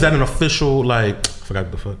that an official, like, I forgot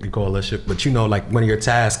what the fuck you call that shit, but you know, like one of your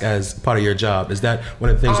tasks as part of your job, is that one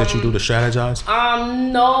of the things that you do to strategize?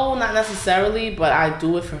 No, not necessarily, but I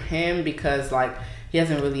do it for him because like he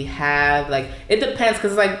doesn't really have like, it depends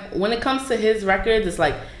because like when it comes to his records, it's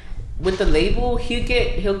like with the label he'll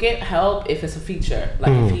get help if it's a feature.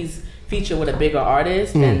 Like if he's featured with a bigger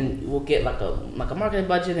artist, then we'll get like a marketing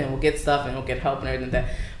budget and we'll get stuff and we'll get help and everything like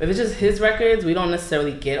that. But if it's just his records, we don't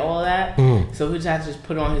necessarily get all that. So we just have to just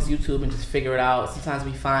put it on his YouTube and just figure it out. Sometimes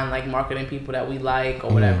we find like marketing people that we like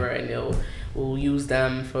or whatever, and we'll use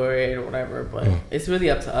them for it or whatever. But it's really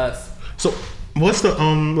up to us. So what's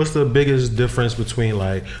the biggest difference between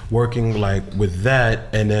like working like with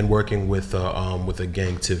that and then working with a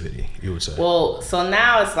Gangtivity, you would say? Well, so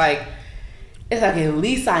now it's like at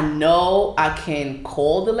least I know I can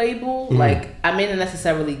call the label. Like I may not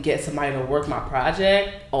necessarily get somebody to work my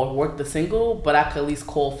project or work the single, but I could at least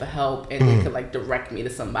call for help and they could like direct me to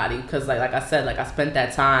somebody. Because like I said, like I spent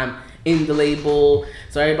that time in the label,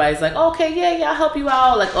 so everybody's like, okay, yeah, I'll help you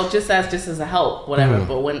out. Like, oh, just as a help, whatever.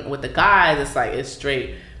 But when with the guys, it's like it's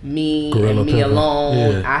straight me Gorilla and me Pimper. alone.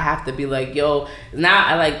 Yeah. I have to be like, yo, now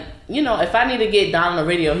I like. You know, if I need to get Don on the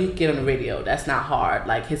radio, he can get on the radio. That's not hard.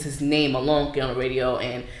 Like his name alone get on the radio,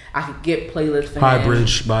 and I could get playlists for High him.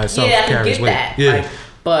 Bridge by itself. Yeah, I can carries get weight. that. Yeah. Like,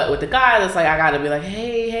 but with the guy, it's like I gotta be like,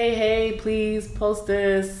 hey, please post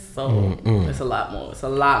this. So it's a lot more. It's a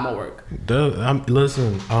lot more work.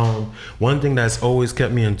 Listen, one thing that's always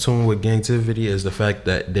kept me in tune with Gangtivity is the fact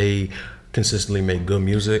that they consistently make good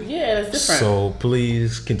music. Yeah, it's different. So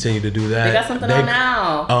please continue to do that. They got something on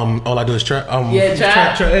now. All I do is trap.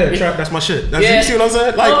 Trap. Trap. That's my shit. You see what I'm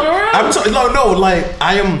saying? Like, Oh, for real? like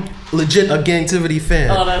I am legit a Gangtivity fan.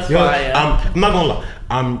 Oh, that's fire. I'm not gonna lie.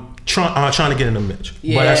 I'm trying to get in the mix.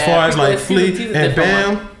 Yeah, but as far as like he's a Flea and different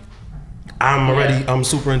Bam, one. I'm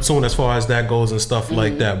super in tune as far as that goes and stuff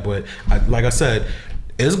like that. But like I said,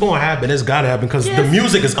 it's gonna happen. It's gotta happen because the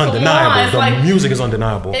music is undeniable. Music is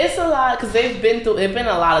undeniable. It's a lot because they've been through. It's been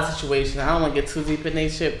a lot of situations. I don't want to get too deep in their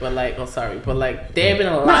shit, but like, but like, there have been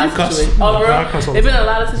a lot of situations. Oh, bro, there've been a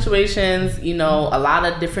lot of situations. You know, a lot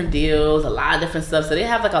of different deals, a lot of different stuff. So they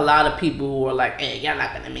have like a lot of people who are like, "Hey, y'all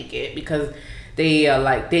not gonna make it," because they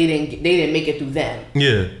they didn't make it through them.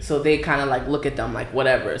 Yeah. So they kind of like look at them like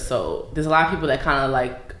whatever. So there's a lot of people that kind of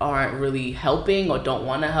like aren't really helping or don't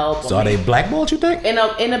want to help. So are they blackballed, you think? In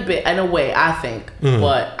a way, I think,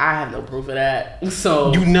 but I have no proof of that.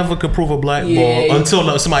 So you never could prove a blackball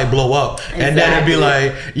until somebody blow up, and then it'd be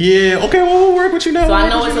like, yeah, okay, well, we'll work with you now. So I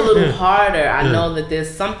know it's a little harder. I know that there's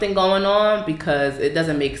something going on because it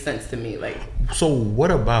doesn't make sense to me. Like, so what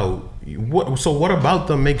about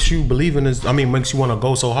them makes you believe in this? I mean, makes you want to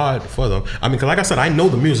go so hard for them? I mean, because like I said, I know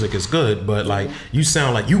the music is good, but like you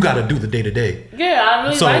sound like you got to do the day to day. Yeah, I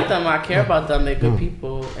really like them. I care about them. They're good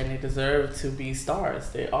people, and they deserve to be stars.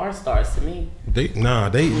 They are stars to me. They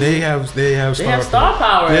have star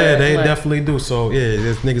power. Yeah, they definitely do. So yeah,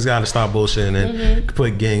 this niggas got to stop bullshitting and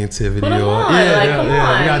put Gangtivity on. Come on, we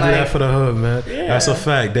like, gotta do that for the hood, man. Yeah. That's a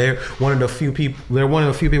fact. They're one of the few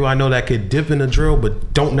people I know that could dip in the drill,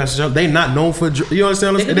 but don't necessarily. They not known for. You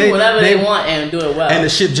understand? They can do whatever they want and do it well. And the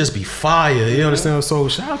shit just be fire. You understand? So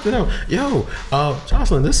shout out to them. Yo,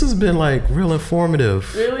 Jocelyn, this has been like real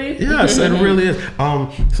informative. Really? Yes, it really is.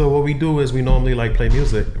 So what we do is we normally like play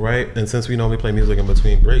music, right? And since we normally play music in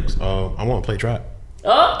between breaks, I want to play trap.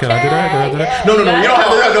 Okay. Can I do that? No. You don't have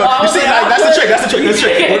to. No. You see, like, that's the trick.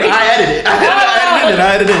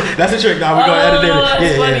 I edited it. That's the trick. Now we're gonna edit it.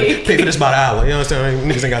 Yeah. Pay for this about an hour. You know what I'm saying?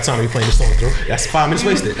 Niggas ain't got time to be playing this song through. That's 5 minutes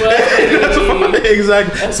wasted.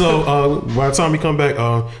 Exactly. So by the time we come back,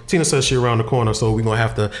 Tina says she around the corner, so we're gonna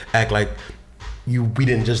have to act like we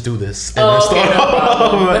didn't just do this and then start.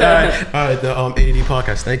 All right, the ADD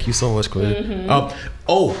podcast. Thank you so much, Quinn.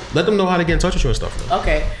 Let them know how to get in touch with you and stuff, though.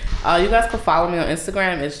 Okay. You guys can follow me on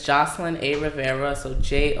Instagram. It's Jocelyn A. Rivera. So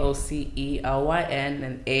JOCELYN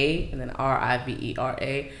and A and then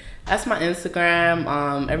RIVERA. That's my Instagram.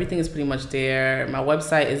 Everything is pretty much there. My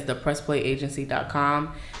website is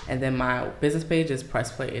thepressplayagency.com. And then my business page is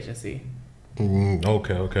Press Play Agency.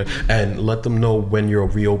 Okay. And let them know when you're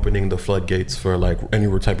reopening the floodgates for like any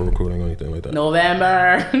type of recruiting or anything like that.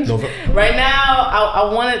 November. Right now,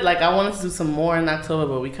 I wanted to do some more in October,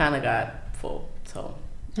 but we kind of got full. So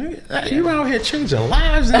you out here changing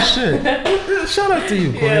lives and shit. Shout out to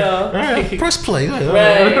you, Quinn. Yeah. All right, press play. Right.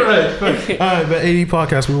 All right, the AD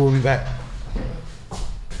podcast. We will be back.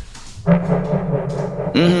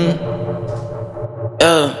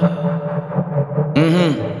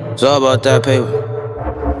 It's all about that paper.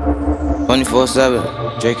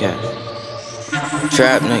 24/7, J Cash.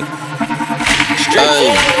 Trap nigga.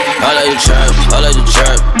 Ay, I like the trap, I like the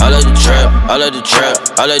trap, I like the trap, I like the trap,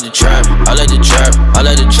 I like the trap, I like the trap, I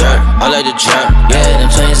like the trap, I like the trap. Yeah,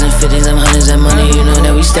 them 20s and 50s, them 100s and money, you know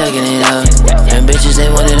that we stacking it up. And bitches,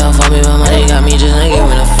 they want it all for me, but money got me just not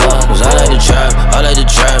giving a fuck. Cause I like the trap, I like the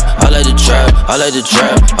trap, I like the trap, I like the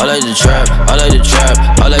trap, I like the trap, I like the trap,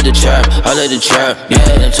 I like the trap, I like the trap. Yeah,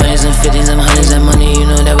 them 20s and 50s, them 100s and money, you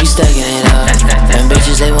know that we stacking it up. And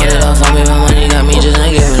bitches, they want it all for me, but money got me just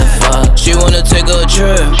not giving a fuck. She wanna take a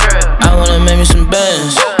trip, I wanna make me some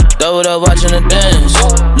bands. Throw it up watching the dance.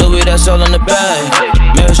 Louis, that's all in the bag.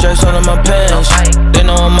 Mirror stripes all in my pants. They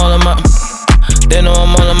know I'm all in my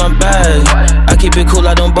bag. I keep it cool,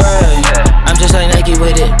 I don't brag. I'm just like Nike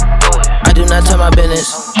with it. I do not tell my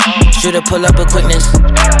business. Shoulda pull up a quickness.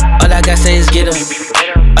 All I gotta say is get him.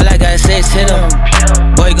 All I gotta say is hit him.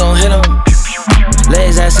 Boy gon' hit him. Lay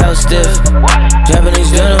his ass out stiff.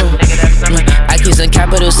 Japanese venom. I keep some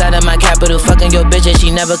capital side of my capital. Fucking your bitch and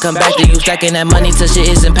she never come back to you. Stacking that money till shit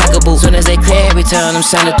is impeccable. Soon as they clear, every time I'm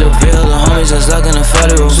send it through. Feel the homies that's locking the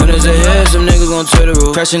federal. Soon as they hear, some niggas gon' Twitter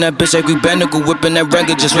rule. Crashing that bitch like we Bendigo. Whipping that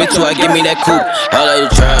Renga. Just wait till I give me that coupe. I like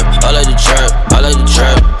the trap, I like the trap, I like the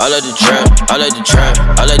trap, I like the trap, I like the trap,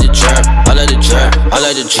 I like the trap, I like the trap, I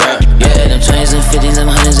like the trap. Yeah, them 20s and 50s, them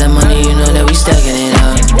 100s and money, you know that we stacking it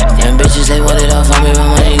up. And bitches, they want it all for me, but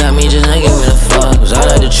money got me just not giving a fuck. Cause I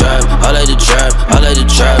like the trap, I like the trap, I like the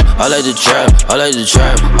trap, I like the trap, I like the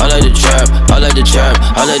trap, I like the trap, I like the trap,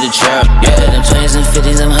 I like the trap. Yeah, them 20s and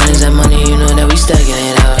 50s, them 100s and money, you know that we stacking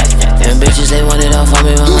it up. And bitches, they want it all for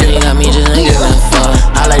me, but money got me just not giving a fuck.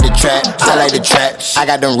 I like the trap, I like the trap. I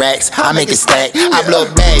got them racks, I make it stack. I blow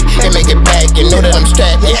it back, and make it back. You know that I'm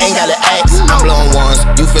strapped, you ain't gotta ask. I'm blowing ones,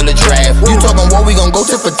 you feel a draft. You talking what we gon' go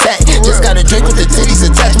tip for tack. Just got a drink with the titties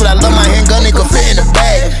attached, but I love my handgun, it can fit in the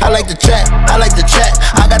bag. I like the trap, I like the trap.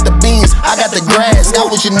 I got the beans, I got the grass. Got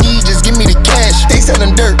what you need, just give me the cash. They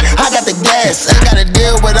sellin' dirt, I got the gas. Ain't got a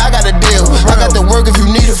deal, but I got a deal. I got the work if you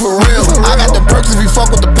need it for real. I got the perks if you fuck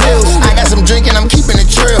with the pills. I got some drinking, I'm keeping it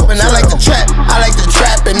trill. And I like the trap, I like the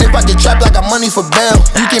trap. And if I get trapped, I got money for bail.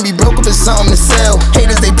 You can be broke if it's something to sell.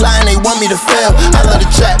 Haters, they plotting, they want me to fail. I love the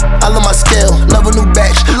trap, I love my scale. Love a new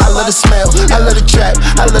batch, I love the smell. I love the trap,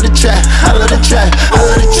 I love the trap, I love the trap, I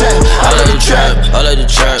love the trap, I love the trap. I like the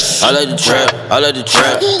trap, I like the trap, I like the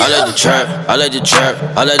trap, I like the trap, I like the trap,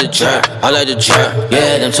 I like the trap, I like the trap.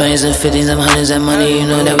 Yeah, them 20s and 50s, them 100s and money, you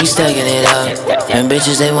know that we stacking it up. And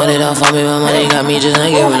bitches, they want it all for me, but money got me just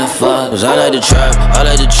not giving a fuck. Cause I like the trap, I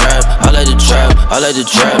like the trap, I like the trap, I like the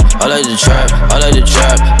trap, I like the trap, I like the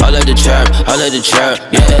trap, I like the trap, I like the trap.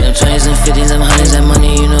 Yeah, them 20s and 50s, them 100s and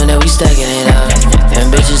money, you know that we stacking it up.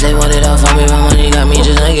 And bitches, they want it all for me, but money got me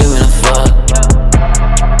just not giving a fuck.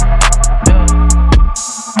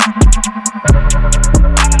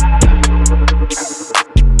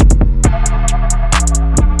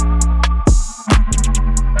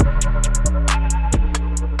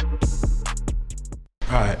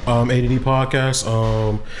 ADD podcast.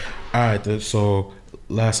 All right, so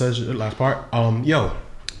last part. Yo,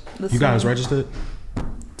 Listen, you guys registered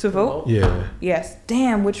to vote? Yeah. Yes.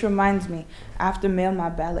 Damn. Which reminds me, I have to mail my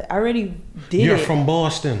ballot. I already did. You're it. from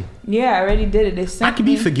Boston. Yeah, I already did it. They sent. I could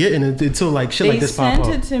be forgetting it until like shit like this pop up.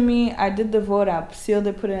 They sent it to me. I did the vote. I sealed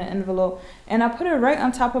it, put it in an envelope, and I put it right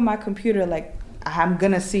on top of my computer. Like I'm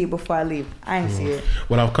gonna see it before I leave. I ain't see it.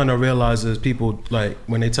 What I've kind of realized is people like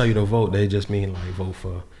when they tell you to vote, they just mean like vote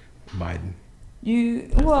for Biden.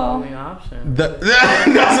 That's the only option. That's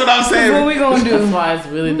what I'm saying. What we gonna do? That's why it's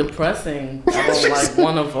really depressing. I don't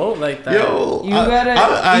want to vote like that. Yo, You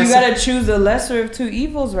gotta choose the lesser of two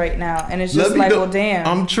evils right now, and it's just like, well, damn.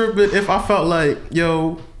 I'm tripping. If I felt like,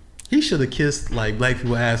 yo, he should have kissed like black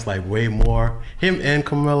people ass like way more. Him and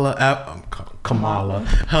Kamala. I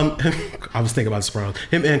was thinking about Sopranos.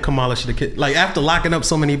 Him and Kamala should have kissed. Like after locking up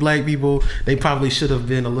so many black people, they probably should have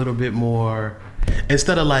been a little bit more.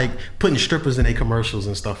 Instead of like putting strippers in their commercials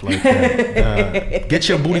and stuff like that, get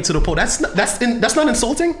your booty to the pole. That's not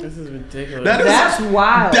insulting. This is ridiculous. That's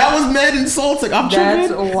wild. That was mad insulting. I'm That's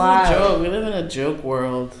tripping. wild. Joke. We live in a joke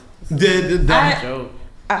world. Joke.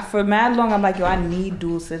 For mad long, I'm like, yo, I need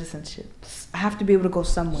dual citizenship. I have to be able to go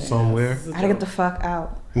somewhere. I gotta get the fuck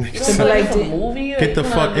out. Like a movie? Get the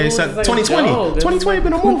fuck. It's 2020. 2020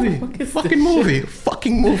 been a movie.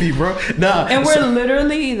 Fucking movie, bro. Nah. And we're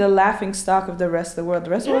literally the laughing stock of the rest of the world. The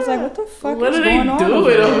rest of the world's like, what the fuck is going on? What are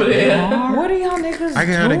they doing over there? What are y'all niggas doing? I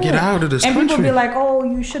gotta get out of this country. And people be like, oh,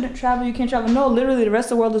 you shouldn't travel, you can't travel. No, literally, the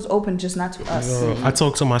rest of the world is open, just not to us. I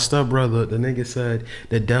talked to my stepbrother. The nigga said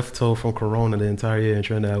the death toll from Corona the entire year in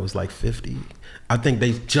Trinidad was like 50. I think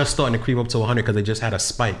they just starting to creep up to 100 because they just had a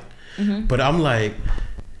spike. Mm-hmm. But I'm like,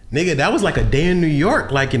 nigga, that was like a day in New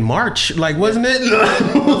York, like in March, like wasn't it?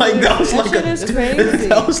 Like that was that like shit is crazy.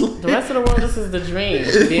 That was like, the rest of the world, this is the dream.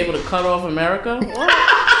 To be able to cut off America. What?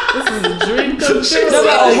 This is a dream come true.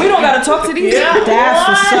 Oh, we don't gotta talk to these. Yeah. That's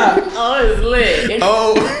what's up. Oh, it's lit.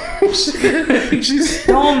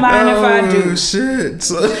 Don't mind if I do. Oh shit!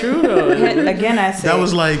 True though. Again, I say that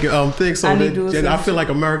was like thing. So I feel like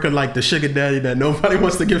America, like the sugar daddy that nobody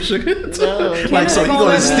wants to give sugar to. No, like, so he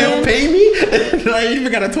gonna still pay me? I ain't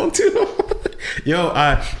even gotta talk to him. Yo,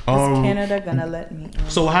 is Canada gonna let me in?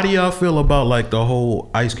 So how do y'all feel about like the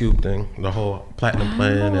whole Ice Cube thing, the whole platinum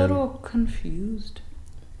plan? I'm a little confused.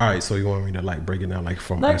 All right, so you want me to like break it down like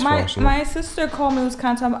from like my sister called me, was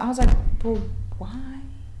kind of talking, I was like, but why?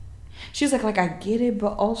 She's like I get it,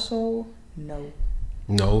 but also no.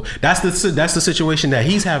 That's the situation that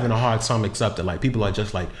he's having a hard time accepting. Like people are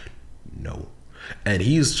just like no, and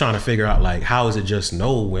he's trying to figure out like how is it just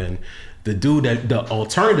no when the dude that the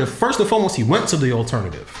alternative, first and foremost, he went to the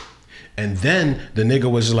alternative. And then the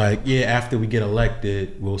nigga was like, yeah, after we get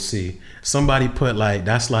elected, we'll see. Somebody put like,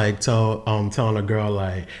 that's like telling a girl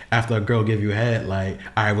like, after a girl give you head, like,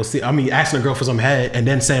 all right, we'll see. I mean, asking a girl for some head and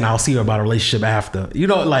then saying I'll see her about a relationship after. You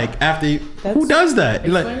know, like after, who does that?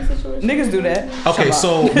 Like, niggas do that. Okay,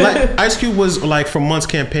 so Ice Cube was like for months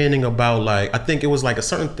campaigning about like, I think it was like a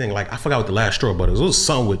certain thing, like I forgot what the last straw, but it was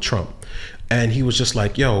something with Trump. And he was just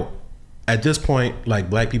like, yo, at this point, like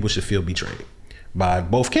black people should feel betrayed by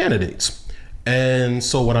both candidates. And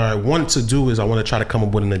so what I want to do is I want to try to come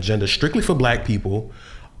up with an agenda strictly for black people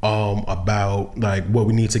about like what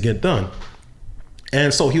we need to get done.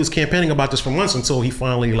 And so he was campaigning about this for months until he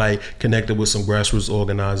finally like connected with some grassroots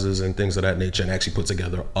organizers and things of that nature and actually put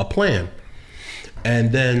together a plan.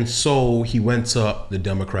 And then so he went to the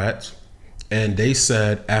Democrats and they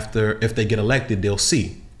said if they get elected, they'll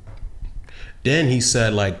see. Then he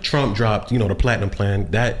said like Trump dropped, the platinum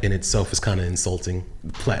plan. That in itself is kind of insulting.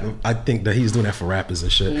 Platinum. I think that he's doing that for rappers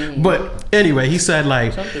and shit. Mm-hmm. But anyway, he said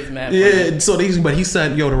like, Trump is mad but he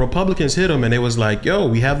said, the Republicans hit him and they was like, yo,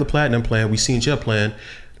 we have the platinum plan. We seen your plan.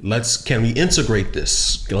 Can we integrate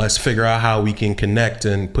this? Let's figure out how we can connect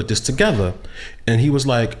and put this together. And he was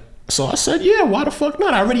like, so I said, yeah, why the fuck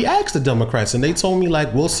not? I already asked the Democrats and they told me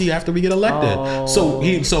like, we'll see after we get elected.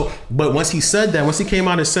 Oh. But once he said that, once he came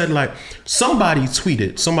out and said like, somebody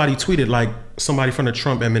tweeted like, somebody from the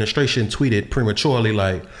Trump administration tweeted prematurely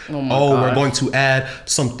like, we're going to add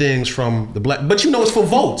some things from the black, but it's for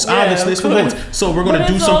votes. Yeah, obviously it's for votes. So we're going to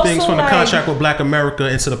do some things from the contract with Black America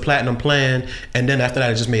into the platinum plan. And then after that,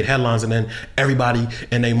 it just made headlines. And then everybody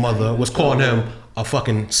and their mother was calling him a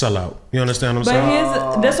fucking sellout. You understand what I'm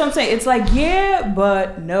saying? That's what I'm saying. It's like, yeah,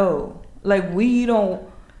 but no. Like, we don't...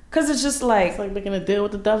 Because it's just like... It's like making a deal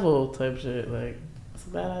with the devil type shit. Like, it's a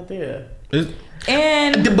bad idea. But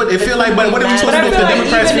it feel like... But what are we supposed to do if the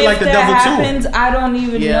Democrats feel like the devil happens, too? I don't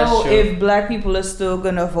even know if black people are still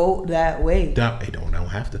going to vote that way. They don't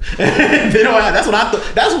have to. They don't have, that's what I thought.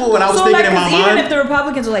 That's what I was thinking in my mind. Even if the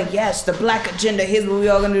Republicans are like, yes, the black agenda, here's what we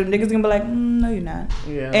all going to do. Niggas going to be like, no, you're not.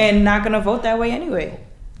 Yeah. And not going to vote that way anyway.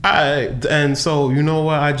 And so you know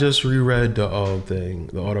what? I just reread the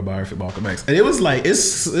autobiography of Malcolm X, and it was like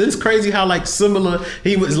it's crazy how like similar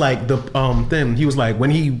he was like the thing. He was like when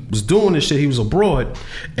he was doing this shit, he was abroad,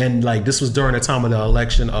 and like this was during the time of the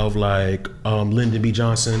election of like Lyndon B.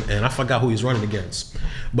 Johnson, and I forgot who he was running against,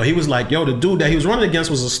 but he was like, yo, the dude that he was running against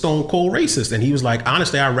was a stone cold racist, and he was like,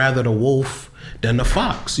 honestly, I'd rather the wolf than the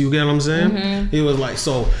fox. You get what I'm saying? Mm-hmm. He was like,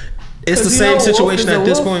 so it's the same situation at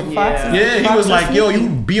this point. Yeah, he was like, yo, you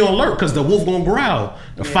be on alert because the wolf gonna growl.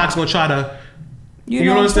 The fox gonna try to. You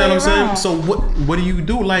don't understand what I'm saying? So what do you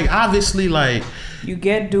do? Like, obviously, like, you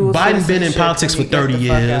get dual. Biden been in politics for 30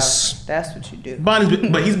 years. That's what you do.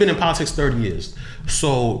 But he's been in politics 30 years.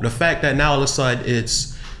 So the fact that now all of a sudden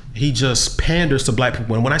he just panders to black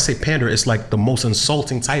people. And when I say pander, it's like the most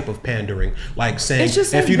insulting type of pandering. Like saying,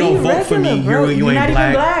 if you don't vote for me, you ain't not black.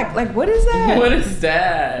 Even black. Like, what is that? What is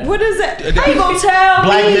that? What is that? How you gonna tell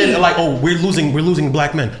black me? men are like, oh, we're losing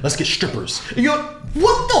black men. Let's get strippers.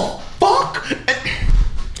 What the fuck?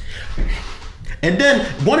 And then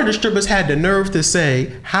one of the strippers had the nerve to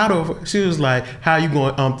say, she was like, how you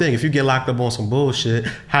going if you get locked up on some bullshit,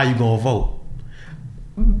 how you gonna vote?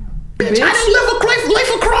 Bitch, I didn't live a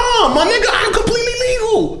life of crime, my nigga. I'm completely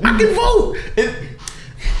legal. I can vote.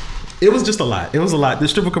 It was just a lot. It was a lot. The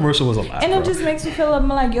stripper commercial was a lot. And it just makes me feel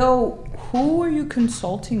like, yo, who are you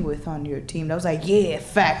consulting with on your team? That was like, yeah,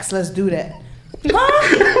 facts, let's do that.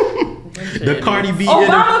 Huh? The Cardi B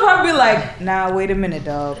Obama probably like, nah, wait a minute,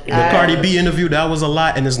 dog. The Cardi B interview, that was a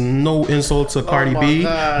lot, and there's no insult to Cardi B,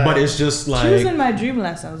 but it's just like, she was in my dream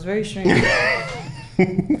last night. It was very strange.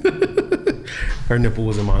 Her nipple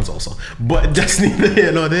was in mine also, but that's neither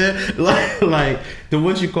here nor there. Like the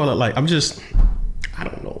what you call it? Like I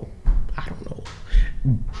don't know.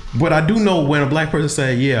 But I do know when a black person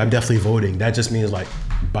say, "Yeah, I'm definitely voting," that just means like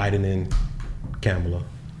Biden and Kamala.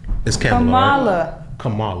 It's Kamala. Right?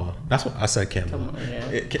 Kamala. That's what I said. Kamala.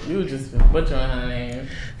 You were just butchering her name.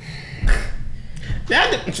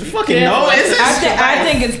 Fucking no. I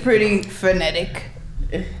think it's pretty phonetic.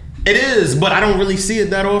 It is, but I don't really see it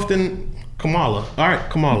that often. Kamala. All right,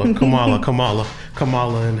 Kamala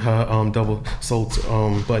and her double soled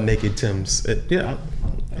butt naked Timbs. I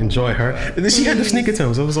enjoy her. And then she had the sneaker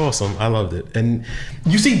Timbs. It was awesome. I loved it. And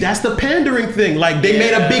you see, that's the pandering thing. Like they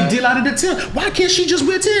made a big deal out of the Timbs. Why can't she just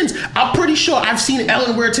wear Timbs? I'm pretty sure I've seen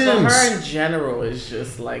Ellen wear Timbs. But her in general is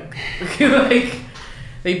just like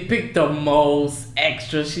they picked the most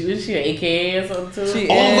extra. Is she an AKA or something too?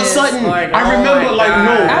 All of a sudden, I remember no.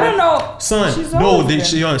 I don't know.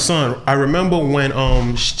 Son. I remember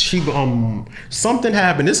when she something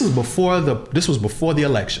happened. This was before the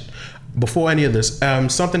election. Before any of this,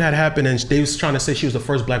 something had happened, and they was trying to say she was the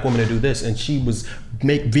first black woman to do this, and she was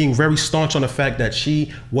being very staunch on the fact that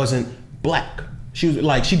she wasn't black. She was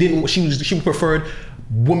like she preferred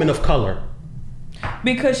women of color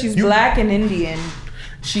because she's black and Indian.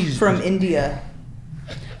 She's from India.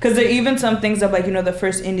 Because there are even some things that like, the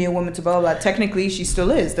first Indian woman to blah, blah, blah. Technically, she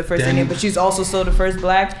still is the first Indian, but she's also still the first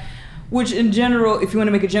black. Which in general, if you want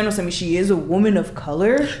to make a general statement, she is a woman of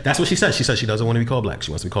color. That's what she said. She said she doesn't want to be called black.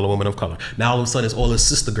 She wants to be called a woman of color. Now all of a sudden it's all this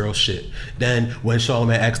sister girl shit. Then when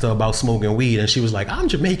Charlamagne asked her about smoking weed and she was like, I'm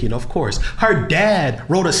Jamaican, of course. Her dad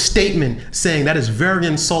wrote a statement saying that is very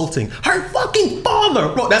insulting. Her fucking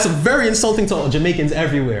father wrote, that's very insulting to Jamaicans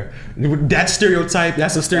everywhere. That's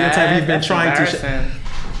a stereotype we've been trying to...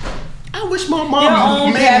 I wish my mom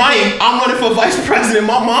I'm running for vice president.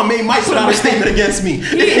 My mom might put out a statement against me.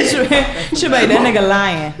 She be like, that nigga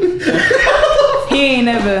lying. He ain't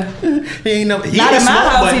never. Not in my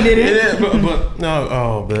house, he did it.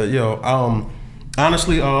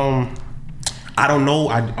 Honestly, I don't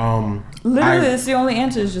know. Literally, it's the only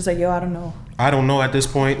answer is just like, I don't know. I don't know at this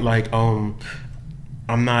point. Like, I'm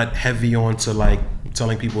not heavy on to like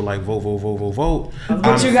telling people like vote.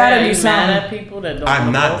 But you gotta do something. Mad at people that don't.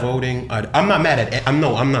 I'm not voting. I'm not mad at. I'm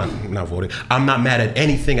not voting. I'm not mad at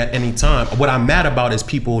anything at any time. What I'm mad about is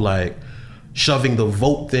people like shoving the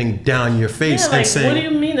vote thing down your face and saying, "What do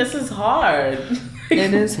you mean? This is hard."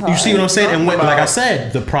 It is hard. You see what I'm saying? And like I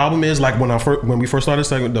said, the problem is like when we first started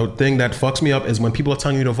saying the thing that fucks me up is when people are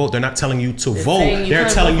telling you to vote, they're not telling you to vote. They're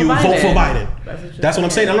telling you vote for Biden. That's what I'm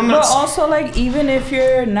saying. But also like even if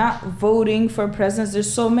you're not voting for presidents, there's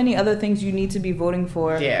so many other things you need to be voting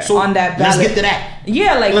for on that ballot. Let's get to that.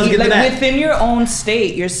 Yeah, like within your own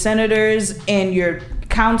state, your senators and your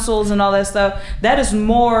councils and all that stuff. That is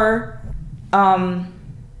more.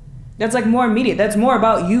 That's like more immediate. That's more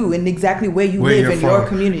about you and exactly where you live in your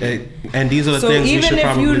community. And these are the things we should probably be. So even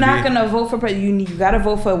if you're not gonna vote for president, you gotta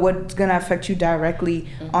vote for what's gonna affect you directly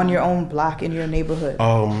on your own block in your neighborhood.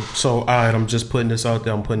 So alright, I'm just putting this out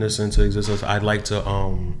there. I'm putting this into existence. I'd like to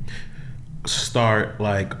start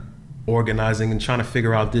like organizing and trying to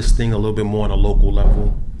figure out this thing a little bit more on a local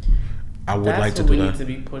level. I would like to do that. Need to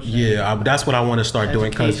be pushing. Yeah, that's what I want to start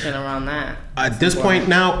doing. Because around that. At this point,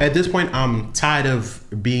 I'm tired of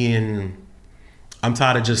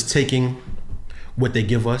just taking what they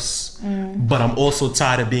give us, but I'm also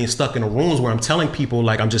tired of being stuck in the rooms where I'm telling people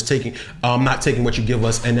like I'm not taking what you give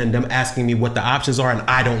us, and then them asking me what the options are, and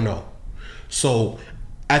I don't know. So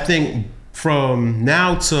I think from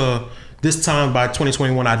now to this time by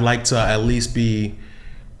 2021, I'd like to at least be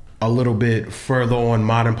a little bit further on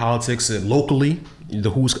modern politics locally,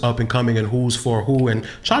 the who's up and coming and who's for who, and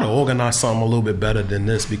try to organize something a little bit better than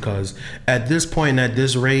this, because at this point, at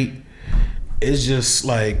this rate, it's just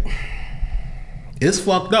like, it's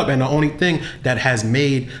fucked up. And the only thing that has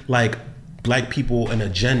made like black people an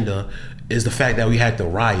agenda is the fact that we had to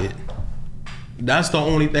riot. That's the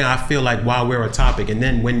only thing I feel like while we're a topic. And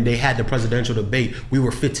then when they had the presidential debate, we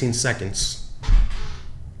were 15 seconds.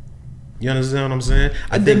 You understand what I'm saying?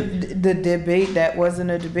 I think the debate that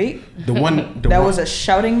wasn't a debate. That was a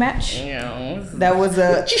shouting match. Yeah. That was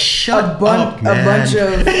a bunch bunch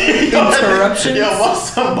of interruptions. Yo,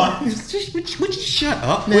 what's somebody? Would you shut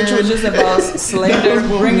up, man? Which was just about slander,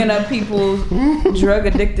 bringing up people's drug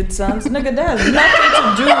addicted sons. Nigga, that has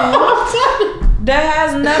nothing to do. That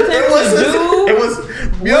has nothing to do. It was.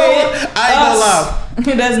 Yo, I ain't gonna lie.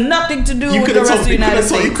 It has nothing to do with the rest of the United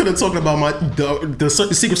States. You could have talked about the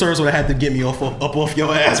Secret Service would have had to get me up off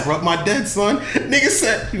your ass, bro. My dead son, nigga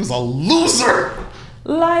said he was a loser.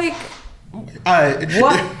 Like,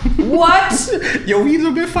 what? What? Yo, we'd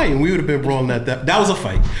have been fighting. We would have been brawling at that. That was a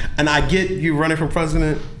fight, and I get you running for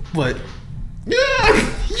president, but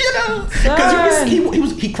yeah, you know, because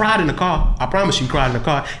he cried in the car. I promise you, he cried in the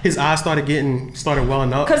car. His eyes started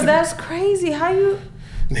welling up. Because that's crazy. How you?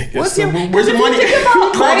 Where's the money?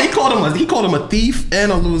 He called him a thief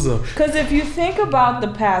and a loser. Because if you think about the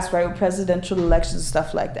past, right, with presidential elections and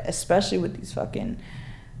stuff like that, especially with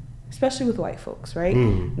white folks, right?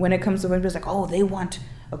 When it comes to women, it's like, oh, they want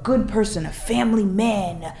a good person, a family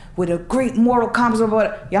man with a great moral compass.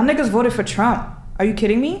 Y'all niggas voted for Trump. Are you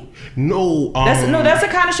kidding me? No. That's the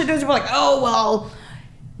kind of shit that people are like, oh, well,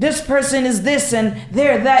 this person is this and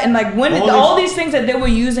they're that, and like when all these things that they were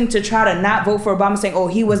using to try to not vote for Obama, saying, oh,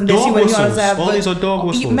 he wasn't this, he wasn't that. All these are dog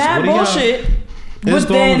whistles. Mad bullshit. But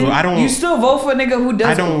then you still vote for a nigga who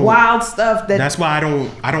does wild stuff. That's why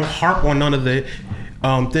I don't harp on none of the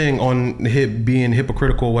thing on being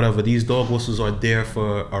hypocritical or whatever. These dog whistles are there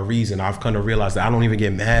for a reason. I've kind of realized that I don't even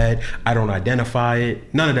get mad. I don't identify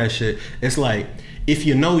it. None of that shit. It's like, if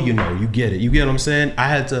you know, you get it. You get what I'm saying? I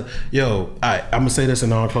had to, I'm gonna say this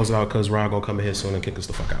and then I'll close it out because Ron gonna come in here soon and kick us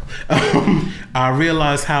the fuck out. I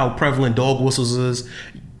realized how prevalent dog whistles is.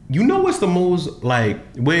 You know what's the most,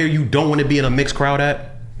 like, where you don't want to be in a mixed crowd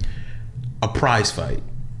at? A prize fight.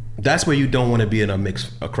 That's where you don't want to be in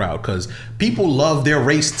a crowd, because people love their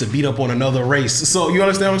race to beat up on another race. So you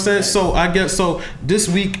understand what I'm saying? So I guess this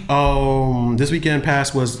weekend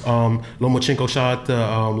past was Lomachenko. Shout out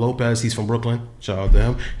to Lopez. He's from Brooklyn. Shout out to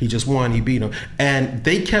him. He just won. He beat him, and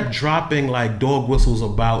they kept dropping like dog whistles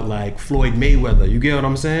about like Floyd Mayweather. You get what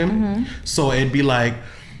I'm saying? Mm-hmm. So it'd be like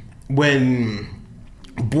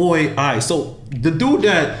so the dude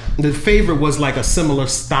that the favorite was like a similar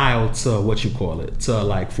style to what you call it, to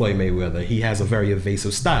like Floyd Mayweather. He has a very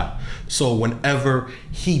evasive style. So whenever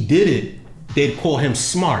he did it, they'd call him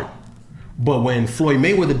smart. But when Floyd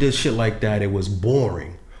Mayweather did shit like that, it was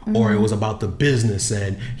boring. Mm-hmm. Or it was about the business,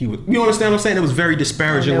 and you understand what I'm saying? It was very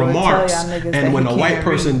disparaging remarks. And when a white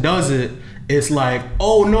person does it, it's like,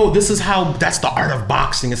 oh no, that's the art of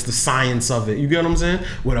boxing. It's the science of it. You get what I'm saying?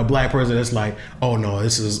 With a black person, it's like, oh no,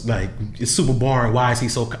 this is like, it's super boring. Why is he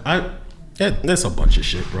so... That's a bunch of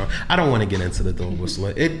shit, bro. I don't want to get into the dog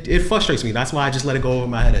whistling. It frustrates me. That's why I just let it go over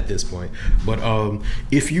my head at this point. But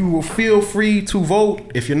if you will feel free to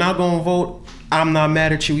vote, if you're not going to vote, I'm not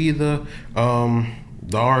mad at you either.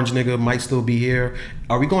 The orange nigga might still be here.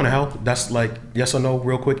 Are we going to hell? That's like yes or no,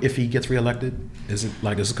 real quick. If he gets reelected, is it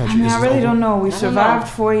like is the country? I really don't know. We survived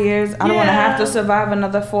 4 years. I don't want to have to survive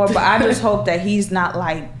another 4, but I just hope that he's not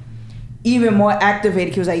like even more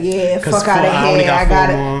activated. He was like, yeah, fuck out of here.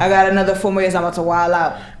 I got another 4 more years. I'm about to wild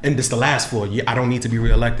out. And this the last 4. I don't need to be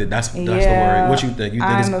reelected. That's the worry. What you think?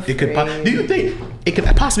 Do you think it could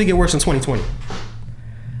possibly get worse in 2020?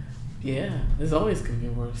 Yeah, it's always gonna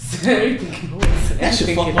get worse. Everything can get worse. That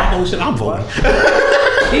shit fuck my whole shit. I'm voting.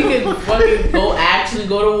 He could fucking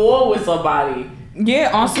go to war with somebody. Yeah,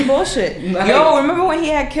 on some bullshit. Yo, remember when he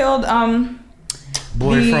had killed from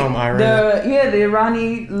Iran? The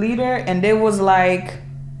Irani leader, and they was like,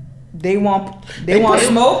 they want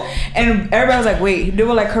smoke, and everybody was like, wait, they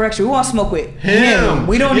were like, correction, we want smoke with him.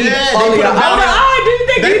 We don't need all of y'all.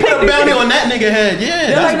 They put a bounty on that nigga head. Yeah,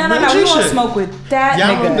 they're like, no, we want smoke with that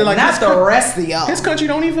nigga, like, not the rest of y'all. His country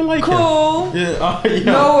don't even like him. Cool. Yeah.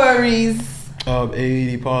 No worries.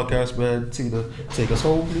 AED podcast, man. Tina, take us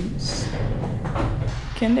home, please.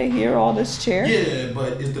 Can they hear all this chair? Yeah,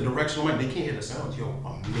 but it's the directional mic. They can't hear the sound. Yo,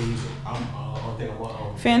 amazing.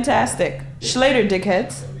 Fantastic. Schlater,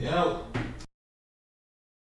 dickheads. Yeah.